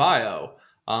 Bam Adebayo.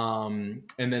 And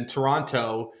then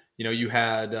Toronto, you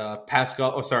had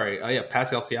Pascal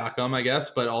Siakam, I guess,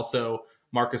 but also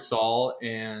Marc Gasol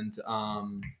and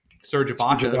Serge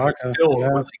Ibaka, still a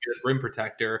really good rim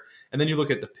protector. And then you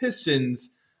look at the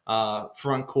Pistons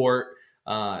front court.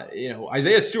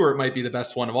 Isaiah Stewart might be the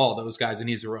best one of all of those guys, and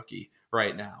he's a rookie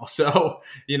right now. So,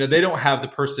 they don't have the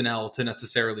personnel to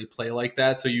necessarily play like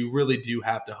that. So you really do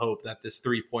have to hope that this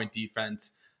 3-point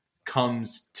defense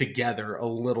comes together a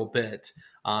little bit.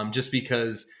 Just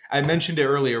because I mentioned it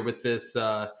earlier with this,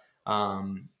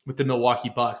 with the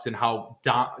Milwaukee Bucks and how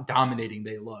dominating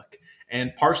they look.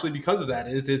 And partially because of that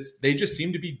is they just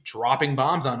seem to be dropping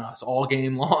bombs on us all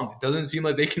game long. It doesn't seem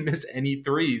like they can miss any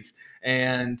threes.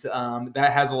 And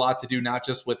that has a lot to do not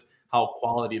just with how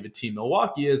quality of a team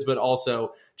Milwaukee is, but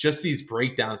also just these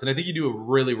breakdowns. And I think you do a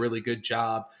really, really good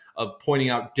job of pointing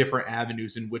out different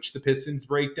avenues in which the Pistons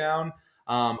break down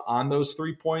on those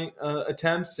 3-point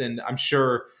attempts. And I'm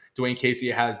sure Dwayne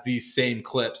Casey has these same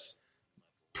clips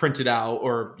printed out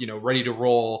or, ready to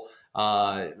roll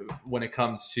when it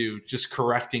comes to just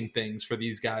correcting things for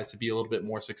these guys to be a little bit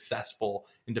more successful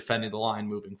in defending the line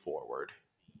moving forward.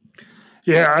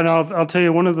 Yeah, and I'll tell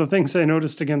you, one of the things I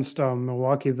noticed against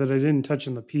Milwaukee that I didn't touch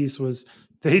in the piece was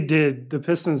the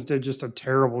Pistons did just a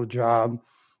terrible job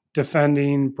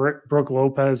defending Brook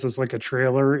Lopez as like a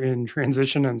trailer in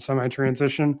transition and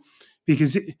semi-transition,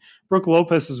 because Brook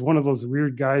Lopez is one of those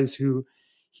weird guys who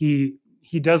he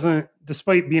doesn't,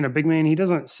 despite being a big man, he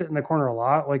doesn't sit in the corner a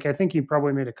lot. Like I think he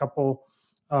probably made a couple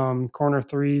corner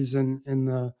threes in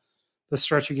the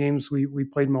stretch of games we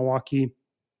played Milwaukee,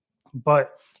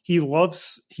 but he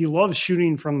loves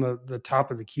shooting from the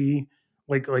top of the key,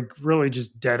 like really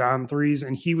just dead on threes.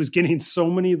 And he was getting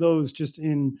so many of those just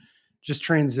in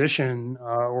transition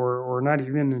or not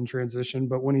even in transition,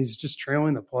 but when he's just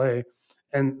trailing the play.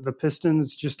 And the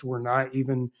Pistons just were not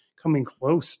even coming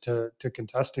close to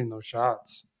contesting those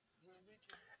shots.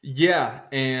 Yeah,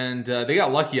 and they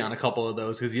got lucky on a couple of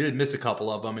those because he did miss a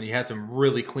couple of them, and he had some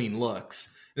really clean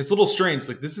looks. And it's a little strange.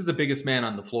 Like, this is the biggest man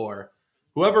on the floor.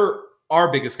 Whoever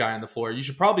our biggest guy on the floor, you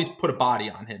should probably put a body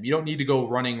on him. You don't need to go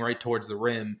running right towards the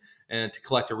rim and to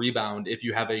collect a rebound if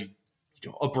you have a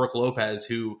Brook Lopez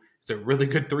who is a really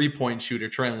good 3-point shooter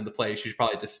trailing the play. You should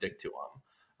probably just stick to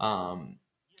him.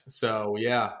 So,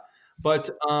 yeah. But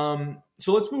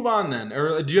so let's move on then.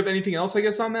 Or do you have anything else, I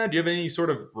guess, on that? Do you have any sort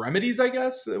of remedies, I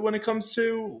guess, when it comes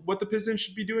to what the Pistons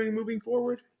should be doing moving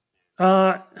forward?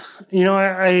 I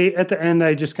at the end,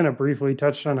 I just kind of briefly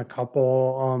touched on a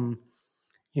couple.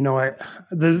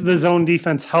 The zone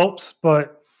defense helps,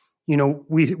 but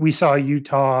we saw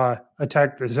Utah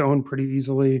attack the zone pretty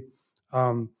easily.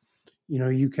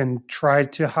 You can try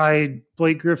to hide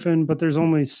Blake Griffin, but there's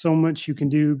only so much you can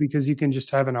do because you can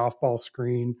just have an off-ball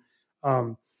screen.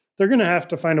 They're going to have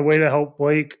to find a way to help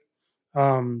Blake,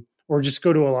 or just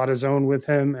go to a lot of zone with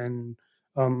him and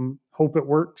hope it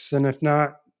works. And if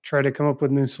not, try to come up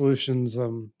with new solutions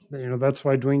That's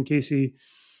why Dwayne Casey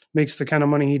makes the kind of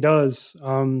money he does.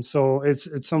 So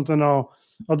it's something I'll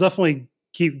definitely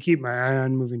keep my eye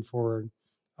on moving forward.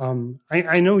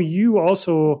 I know you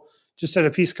also just had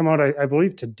a piece come out, I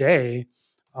believe today,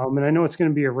 and I know it's going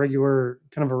to be a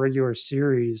regular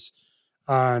series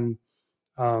on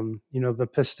the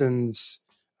Pistons.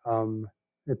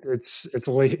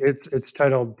 It's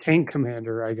titled Tank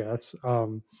Commander, I guess.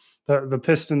 The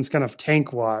Pistons kind of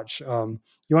tank watch.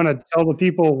 You want to tell the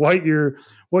people what you're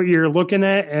looking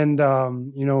at, and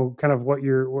kind of what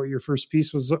your first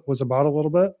piece was about a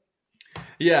little bit.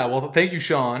 Yeah, well, thank you,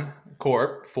 Sean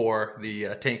Corp, for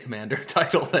the Tank Commander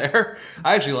title there.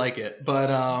 I actually like it,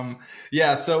 but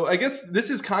yeah. So I guess this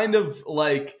is kind of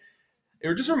like,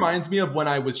 it just reminds me of when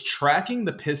I was tracking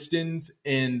the Pistons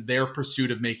in their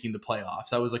pursuit of making the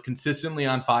playoffs. I was like consistently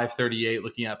on 538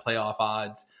 looking at playoff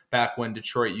odds back when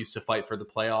Detroit used to fight for the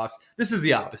playoffs. This is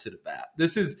the opposite of that.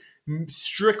 This is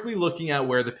strictly looking at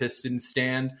where the Pistons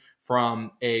stand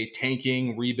from a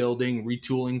tanking, rebuilding,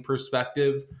 retooling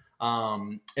perspective.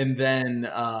 And then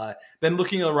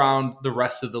looking around the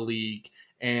rest of the league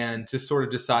and just sort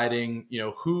of deciding,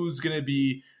 who's going to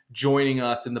be joining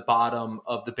us in the bottom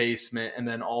of the basement, and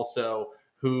then also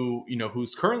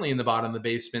who's currently in the bottom of the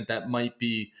basement that might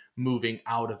be moving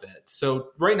out of it. So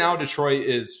right now Detroit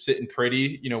is sitting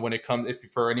pretty, when it comes,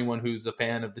 for anyone who's a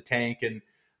fan of the tank and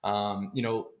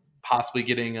possibly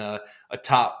getting a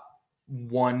top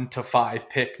 1 to 5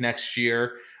 pick next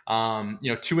year.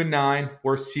 2-9,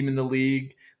 worst team in the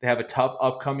league. They have a tough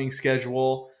upcoming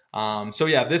schedule. So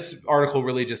yeah, this article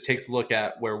really just takes a look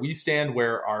at where we stand,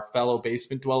 where our fellow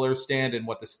basement dwellers stand, and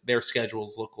what their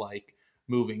schedules look like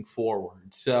moving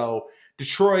forward. So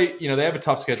Detroit, they have a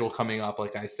tough schedule coming up.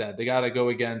 Like I said, they got to go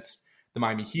against the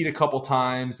Miami Heat a couple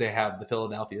times. They have the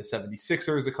Philadelphia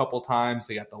 76ers a couple times.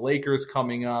 They got the Lakers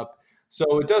coming up.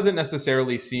 So it doesn't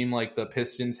necessarily seem like the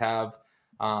Pistons have,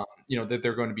 that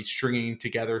they're going to be stringing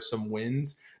together some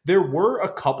wins. There were a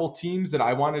couple teams that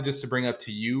I wanted just to bring up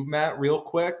to you, Matt, real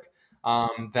quick,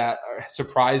 that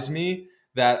surprised me,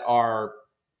 that are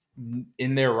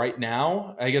in there right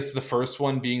now. I guess the first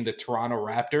one being the Toronto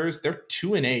Raptors. They're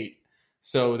 2-8.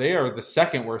 So they are the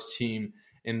second worst team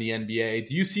in the NBA.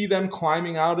 Do you see them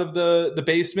climbing out of the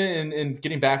basement and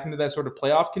getting back into that sort of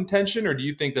playoff contention? Or do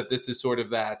you think that this is sort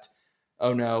of that,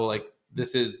 oh no, like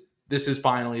this is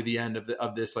finally the end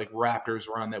of this like Raptors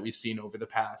run that we've seen over the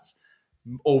past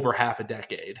over half a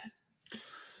decade?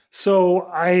 So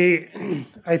I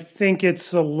think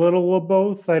it's a little of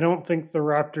both. I don't think the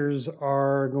Raptors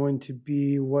are going to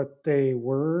be what they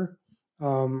were.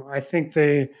 I think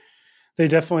they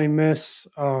definitely miss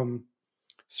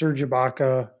Serge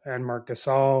Ibaka and Marc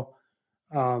Gasol.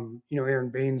 Aaron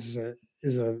Baines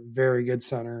is a very good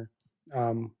center.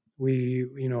 I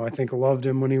think loved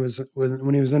him when he was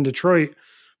in Detroit,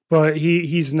 but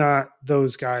he's not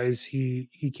those guys.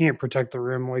 He can't protect the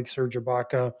rim like Serge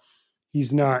Ibaka.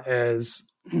 He's not as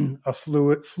a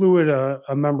fluid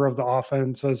a member of the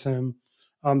offense as him.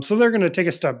 So they're going to take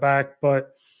a step back, but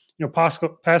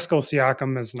Pascal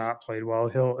Siakam has not played well.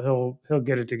 He'll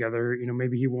get it together.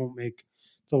 Maybe he won't make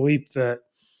the leap that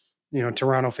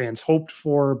Toronto fans hoped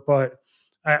for, but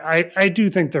I do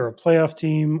think they're a playoff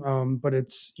team. But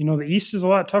it's the East is a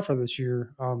lot tougher this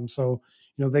year. So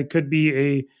they could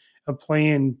be a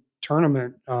play-in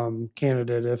tournament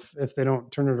candidate if they don't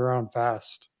turn it around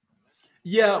fast.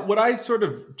 Yeah, what I sort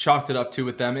of chalked it up to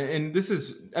with them, and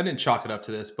I didn't chalk it up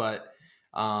to this, but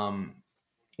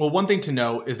one thing to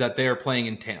note is that they are playing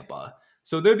in Tampa.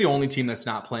 So they're the only team that's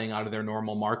not playing out of their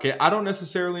normal market. I don't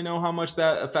necessarily know how much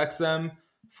that affects them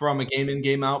from a game in,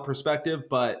 game out perspective,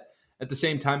 but at the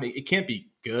same time, it can't be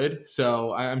good.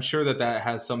 So I'm sure that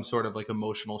has some sort of like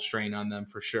emotional strain on them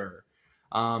for sure.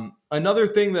 Another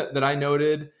thing that I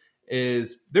noted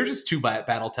is they're just too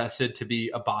battle tested to be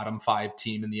a bottom 5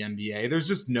 team in the NBA. There's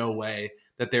just no way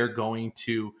that they're going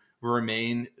to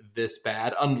remain this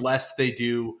bad unless they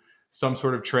do some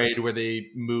sort of trade where they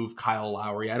move Kyle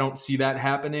Lowry. I don't see that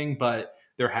happening, but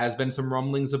there has been some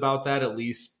rumblings about that, at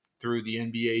least through the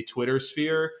NBA Twitter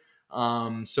sphere.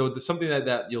 So there's something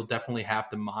that you'll definitely have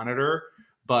to monitor.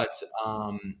 But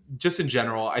just in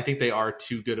general, I think they are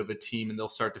too good of a team, and they'll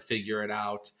start to figure it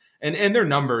out. And their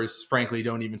numbers, frankly,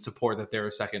 don't even support that they're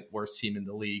a second worst team in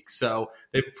the league. So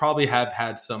they probably have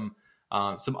had some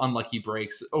unlucky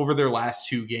breaks over their last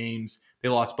 2 games. They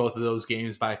lost both of those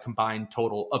games by a combined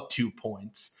total of 2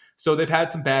 points. So they've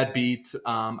had some bad beats.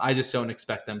 I just don't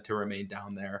expect them to remain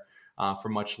down there for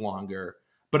much longer.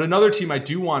 But another team I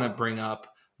do want to bring up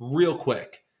real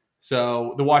quick.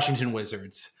 So the Washington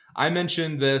Wizards. I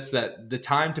mentioned that the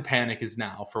time to panic is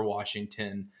now for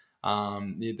Washington.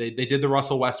 They did the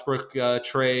Russell Westbrook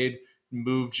trade,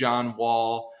 moved John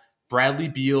Wall. Bradley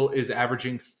Beal is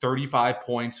averaging 35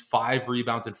 points, 5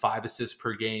 rebounds, and 5 assists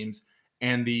per games,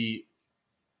 and the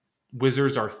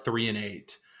Wizards are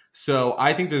 3-8. So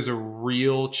I think there's a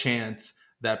real chance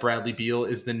that Bradley Beal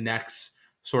is the next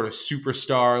sort of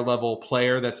superstar level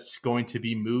player that's going to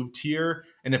be moved here.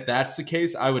 And if that's the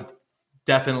case, I would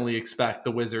definitely expect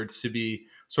the Wizards to be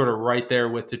sort of right there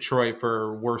with Detroit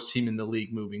for worst team in the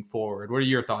league moving forward. What are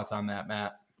your thoughts on that,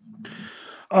 Matt?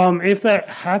 If that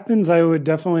happens, I would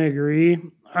definitely agree.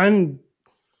 I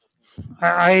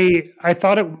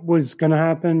thought it was going to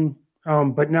happen,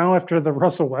 but now after the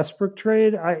Russell Westbrook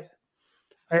trade,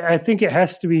 I think it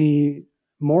has to be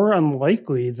more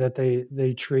unlikely that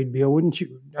they trade Beal. Wouldn't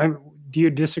you? Do you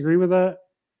disagree with that?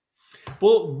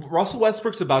 Well, Russell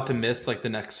Westbrook's about to miss like the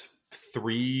next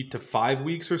 3 to 5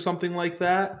 weeks or something like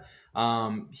that.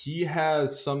 He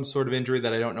has some sort of injury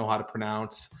that I don't know how to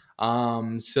pronounce.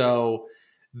 So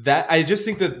that I just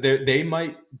think that they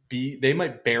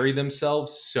might bury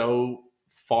themselves so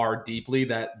far deeply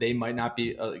that they might not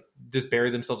be just bury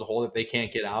themselves a hole that they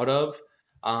can't get out of.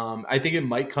 I think it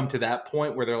might come to that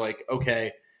point where they're like,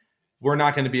 okay, we're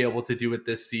not going to be able to do it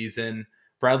this season.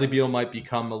 Bradley Beal might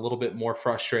become a little bit more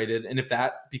frustrated. And if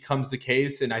that becomes the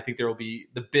case, and I think there will be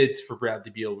the bids for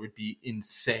Bradley Beal would be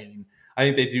insane. I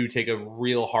think they do take a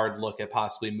real hard look at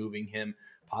possibly moving him,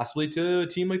 possibly to a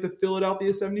team like the Philadelphia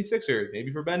 76ers,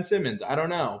 maybe for Ben Simmons. I don't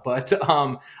know. But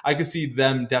I could see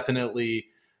them definitely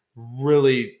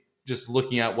really just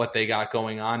looking at what they got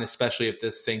going on, especially if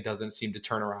this thing doesn't seem to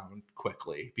turn around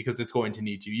quickly, because it's going to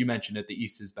need to. You mentioned it, the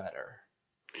East is better.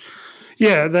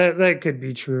 Yeah, that could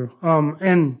be true.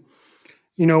 And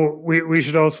we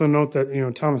should also note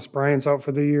that Thomas Bryant's out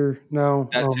for the year now.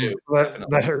 That too.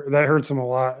 That hurts him a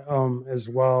lot as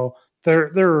well.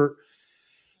 They're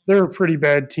a pretty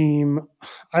bad team.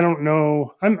 I don't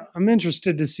know. I'm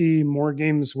interested to see more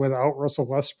games without Russell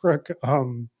Westbrook.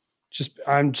 I'm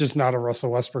just not a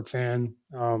Russell Westbrook fan.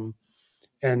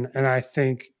 And I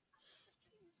think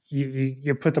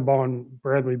you put the ball in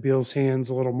Bradley Beal's hands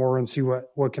a little more and see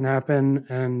what can happen,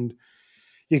 and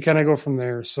you kind of go from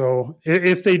there. So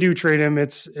if they do trade him,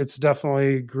 it's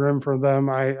definitely grim for them.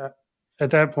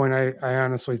 At that point, I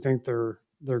honestly think they're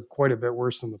quite a bit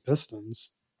worse than the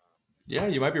Pistons. Yeah,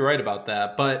 you might be right about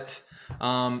that. But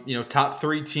top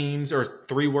 3 teams or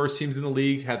 3 worst teams in the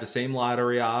league have the same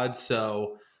lottery odds.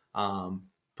 So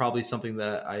probably something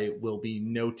that I will be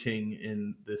noting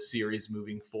in the series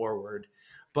moving forward.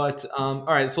 But all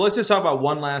right, so let's just talk about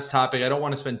one last topic. I don't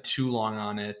want to spend too long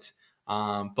on it,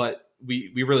 but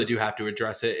we really do have to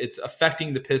address it. It's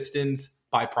affecting the Pistons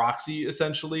by proxy,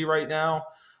 essentially, right now.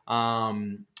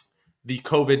 The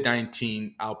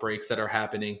COVID-19 outbreaks that are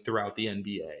happening throughout the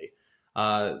NBA.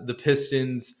 The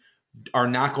Pistons are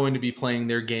not going to be playing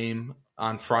their game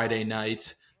on Friday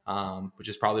night, which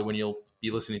is probably when you'll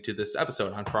be listening to this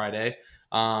episode on Friday.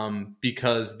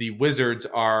 Because the Wizards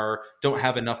don't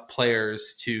have enough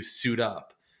players to suit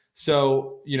up.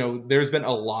 So, there's been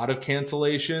a lot of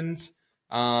cancellations.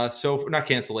 So not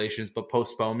cancellations, but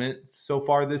postponements so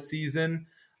far this season.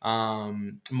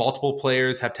 Multiple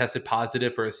players have tested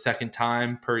positive for a second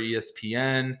time per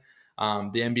ESPN.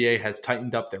 The NBA has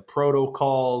tightened up their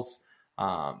protocols.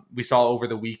 We saw over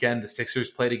the weekend, the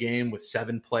Sixers played a game with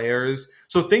 7 players.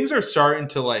 So things are starting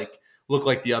to look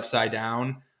like the upside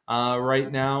down. Right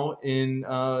now in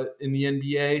the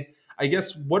NBA. I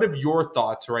guess, what are your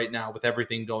thoughts right now with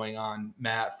everything going on,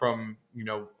 Matt, from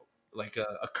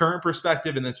a current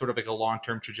perspective and then sort of like a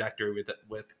long-term trajectory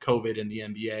with COVID and the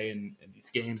NBA and these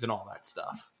games and all that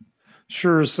stuff?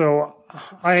 Sure. So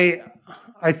I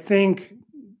think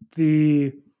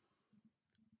the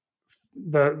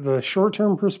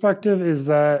short-term perspective is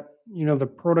that the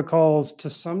protocols to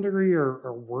some degree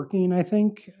are working, I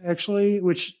think, actually,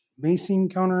 which may seem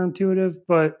counterintuitive,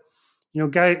 but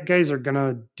guys are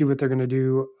gonna do what they're gonna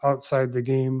do outside the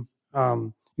game.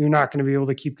 You're not going to be able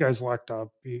to keep guys locked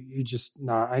up. You just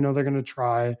not. I know they're going to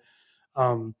try,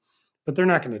 but they're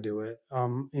not going to do it.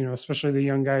 Especially the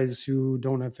young guys who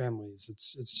don't have families.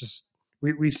 It's just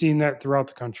we've seen that throughout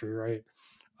the country, right?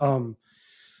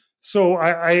 So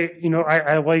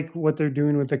I like what they're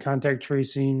doing with the contact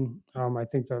tracing. I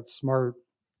think that's smart.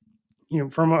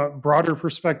 From a broader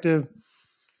perspective,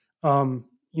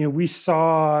 we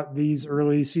saw these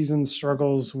early season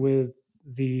struggles with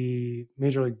the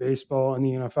Major League Baseball and the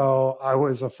NFL. I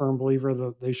was a firm believer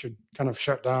that they should kind of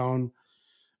shut down.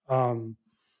 And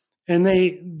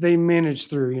they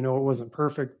managed through. It wasn't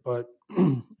perfect, but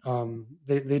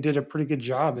they did a pretty good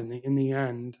job in the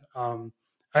end.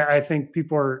 I think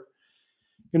people are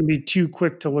going to be too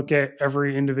quick to look at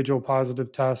every individual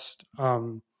positive test.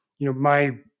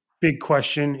 My big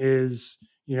question is,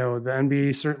 the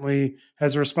NBA certainly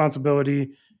has a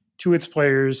responsibility to its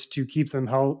players to keep them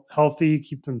healthy,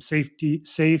 keep them safe,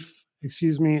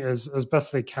 as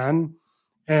best they can.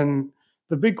 And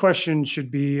the big question should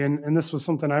be, and this was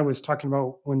something I was talking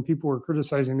about when people were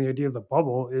criticizing the idea of the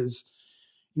bubble, is,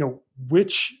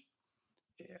 which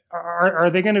are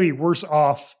they going to be worse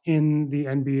off in the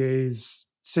NBA's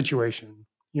situation?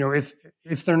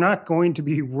 If they're not going to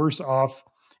be worse off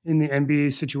in the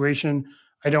NBA situation,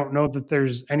 I don't know that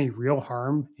there's any real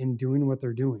harm in doing what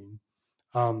they're doing.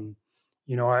 I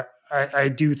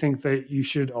do think that you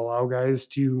should allow guys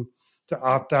to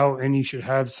opt out, and you should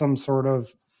have some sort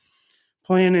of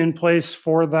plan in place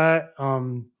for that,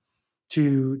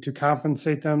 to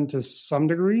compensate them to some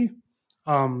degree.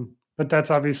 But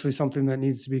that's obviously something that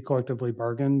needs to be collectively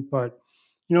bargained. But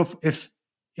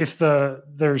if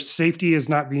their safety is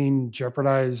not being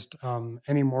jeopardized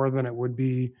any more than it would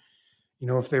be,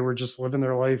 if they were just living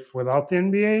their life without the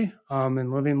NBA,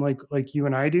 and living like you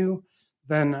and I do,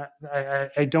 then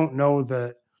I don't know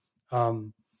that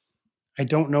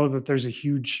there's a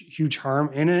huge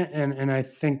harm in it, and I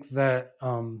think that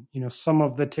some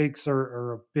of the takes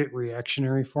are a bit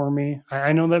reactionary for me.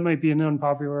 I know that might be an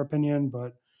unpopular opinion,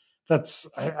 but that's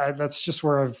just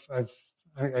where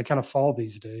I kind of fall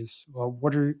these days. Well,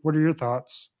 what are your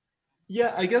thoughts?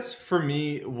 Yeah, I guess for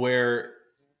me, where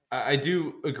I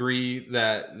do agree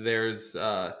that there is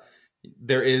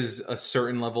a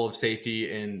certain level of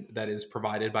safety that is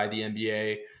provided by the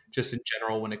NBA, just in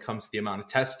general, when it comes to the amount of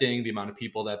testing, the amount of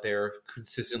people that they're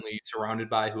consistently surrounded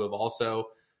by who have also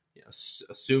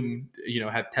assumed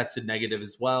have tested negative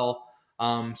as well.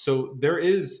 So there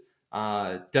is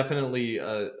definitely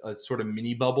a sort of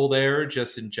mini bubble there,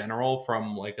 just in general,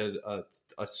 from like a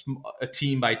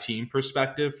team by team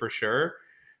perspective, for sure.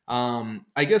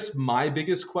 I guess my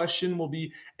biggest question will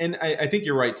be, and I think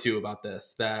you're right too about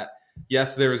this, that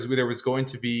yes, there was going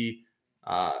to be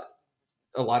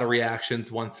a lot of reactions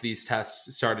once these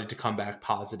tests started to come back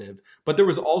positive, but there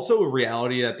was also a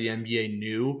reality that the NBA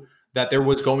knew that there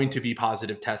was going to be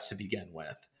positive tests to begin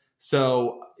with.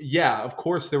 So yeah, of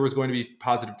course there was going to be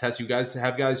positive tests. You guys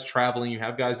have guys traveling, you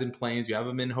have guys in planes, you have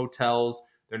them in hotels.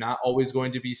 They're not always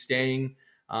going to be staying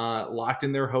locked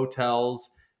in their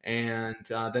hotels, and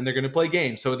then they're going to play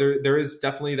games. So there is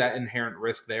definitely that inherent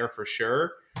risk there for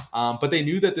sure. But they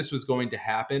knew that this was going to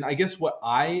happen. I guess what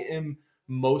I am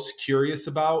most curious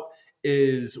about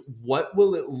is what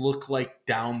will it look like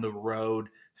down the road,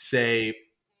 say,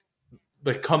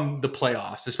 like come the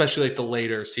playoffs, especially like the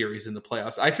later series in the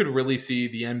playoffs. I could really see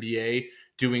the NBA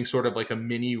doing sort of like a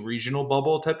mini regional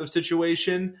bubble type of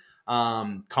situation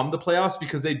come the playoffs,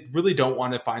 because they really don't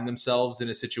want to find themselves in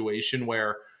a situation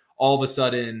where all of a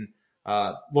sudden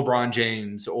LeBron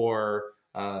James or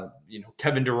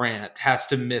Kevin Durant has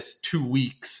to miss 2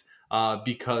 weeks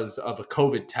because of a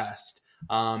COVID test.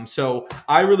 So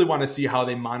I really want to see how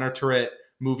they monitor it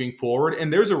moving forward.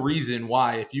 And there's a reason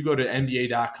why, if you go to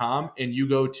NBA.com and you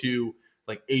go to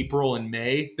like April and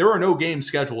May, there are no games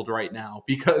scheduled right now,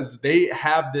 because they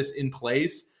have this in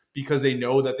place because they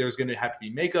know that there's going to have to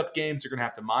be makeup games. They're going to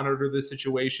have to monitor the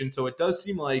situation. So it does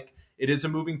seem like it is a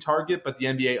moving target, but the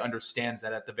NBA understands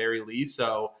that at the very least.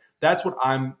 So that's what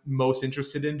I'm most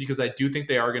interested in, because I do think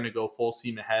they are going to go full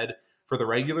steam ahead for the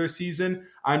regular season.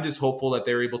 I'm just hopeful that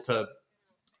they're able to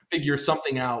figure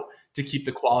something out to keep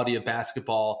the quality of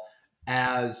basketball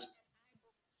as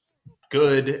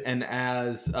good and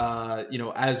as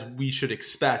as we should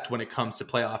expect when it comes to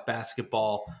playoff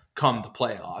basketball come the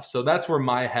playoffs. So that's where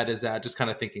my head is at, just kind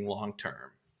of thinking long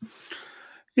term.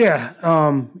 Yeah,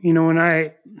 and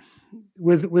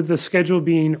with the schedule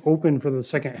being open for the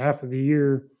second half of the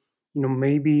year,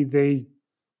 maybe they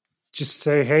just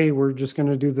say, hey, we're just going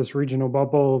to do this regional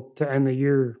bubble to end the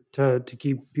year to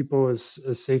keep people as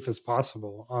safe as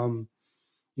possible.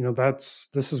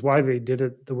 This is why they did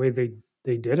it the way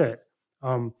they did it.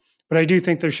 But I do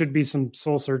think there should be some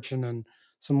soul searching and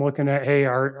some looking at, hey,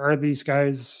 are these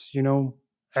guys,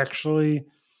 actually,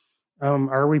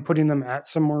 are we putting them at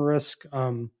some more risk?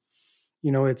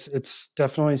 It's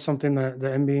definitely something that the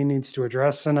NBA needs to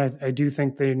address. And I do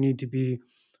think they need to be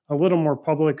a little more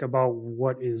public about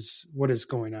what is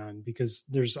going on, because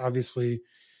there's obviously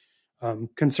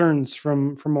concerns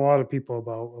from a lot of people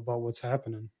about what's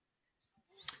happening.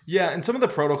 Yeah, and some of the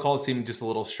protocols seem just a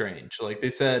little strange. Like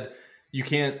they said, you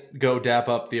can't go dap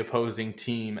up the opposing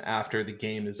team after the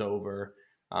game is over.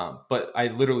 But I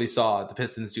literally saw the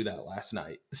Pistons do that last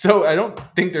night. So I don't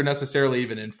think they're necessarily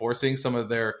even enforcing some of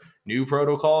their new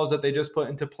protocols that they just put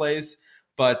into place.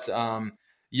 But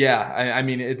Yeah, I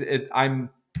mean, I'm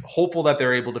hopeful that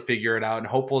they're able to figure it out, and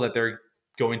hopeful that they're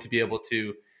going to be able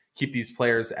to keep these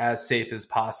players as safe as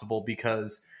possible,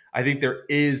 because I think there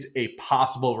is a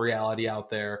possible reality out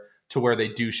there to where they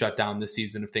do shut down this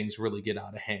season if things really get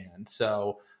out of hand.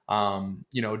 So,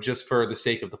 just for the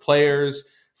sake of the players,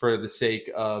 for the sake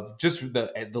of just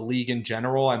the league in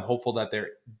general, I'm hopeful that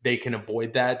they can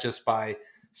avoid that just by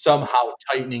somehow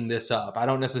tightening this up. I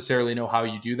don't necessarily know how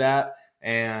you do that.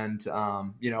 And,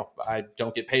 I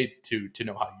don't get paid to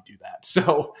know how you do that.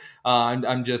 So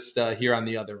I'm just here on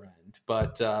the other end.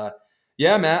 But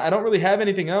yeah, Matt, I don't really have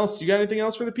anything else. You got anything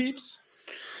else for the peeps?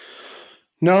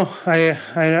 No,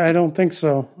 I don't think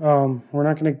so.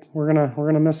 We're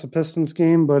gonna miss a Pistons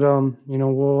game, but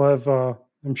we'll have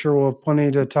I'm sure we'll have plenty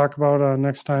to talk about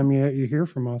next time you hear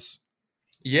from us.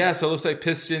 Yeah, so it looks like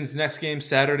Pistons next game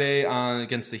Saturday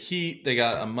against the Heat. They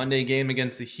got a Monday game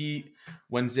against the Heat,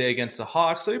 Wednesday against the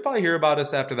Hawks. So you'll probably hear about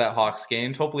us after that Hawks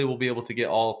game. Hopefully we'll be able to get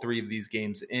all 3 of these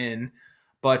games in.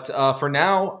 But for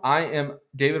now, I am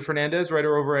David Fernandez,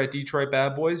 writer over at Detroit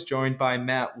Bad Boys, joined by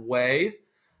Matt Way,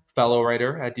 fellow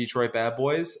writer at Detroit Bad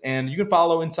Boys. And you can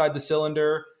follow Inside the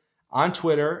Cylinder on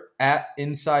Twitter at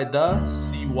Inside the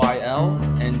CYLNDR.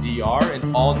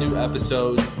 And all new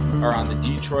episodes are on the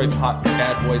Detroit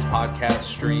Bad Boys podcast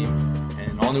stream.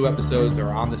 And all new episodes are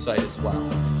on the site as well.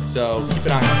 So keep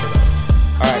an eye out for those.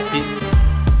 All right, peace.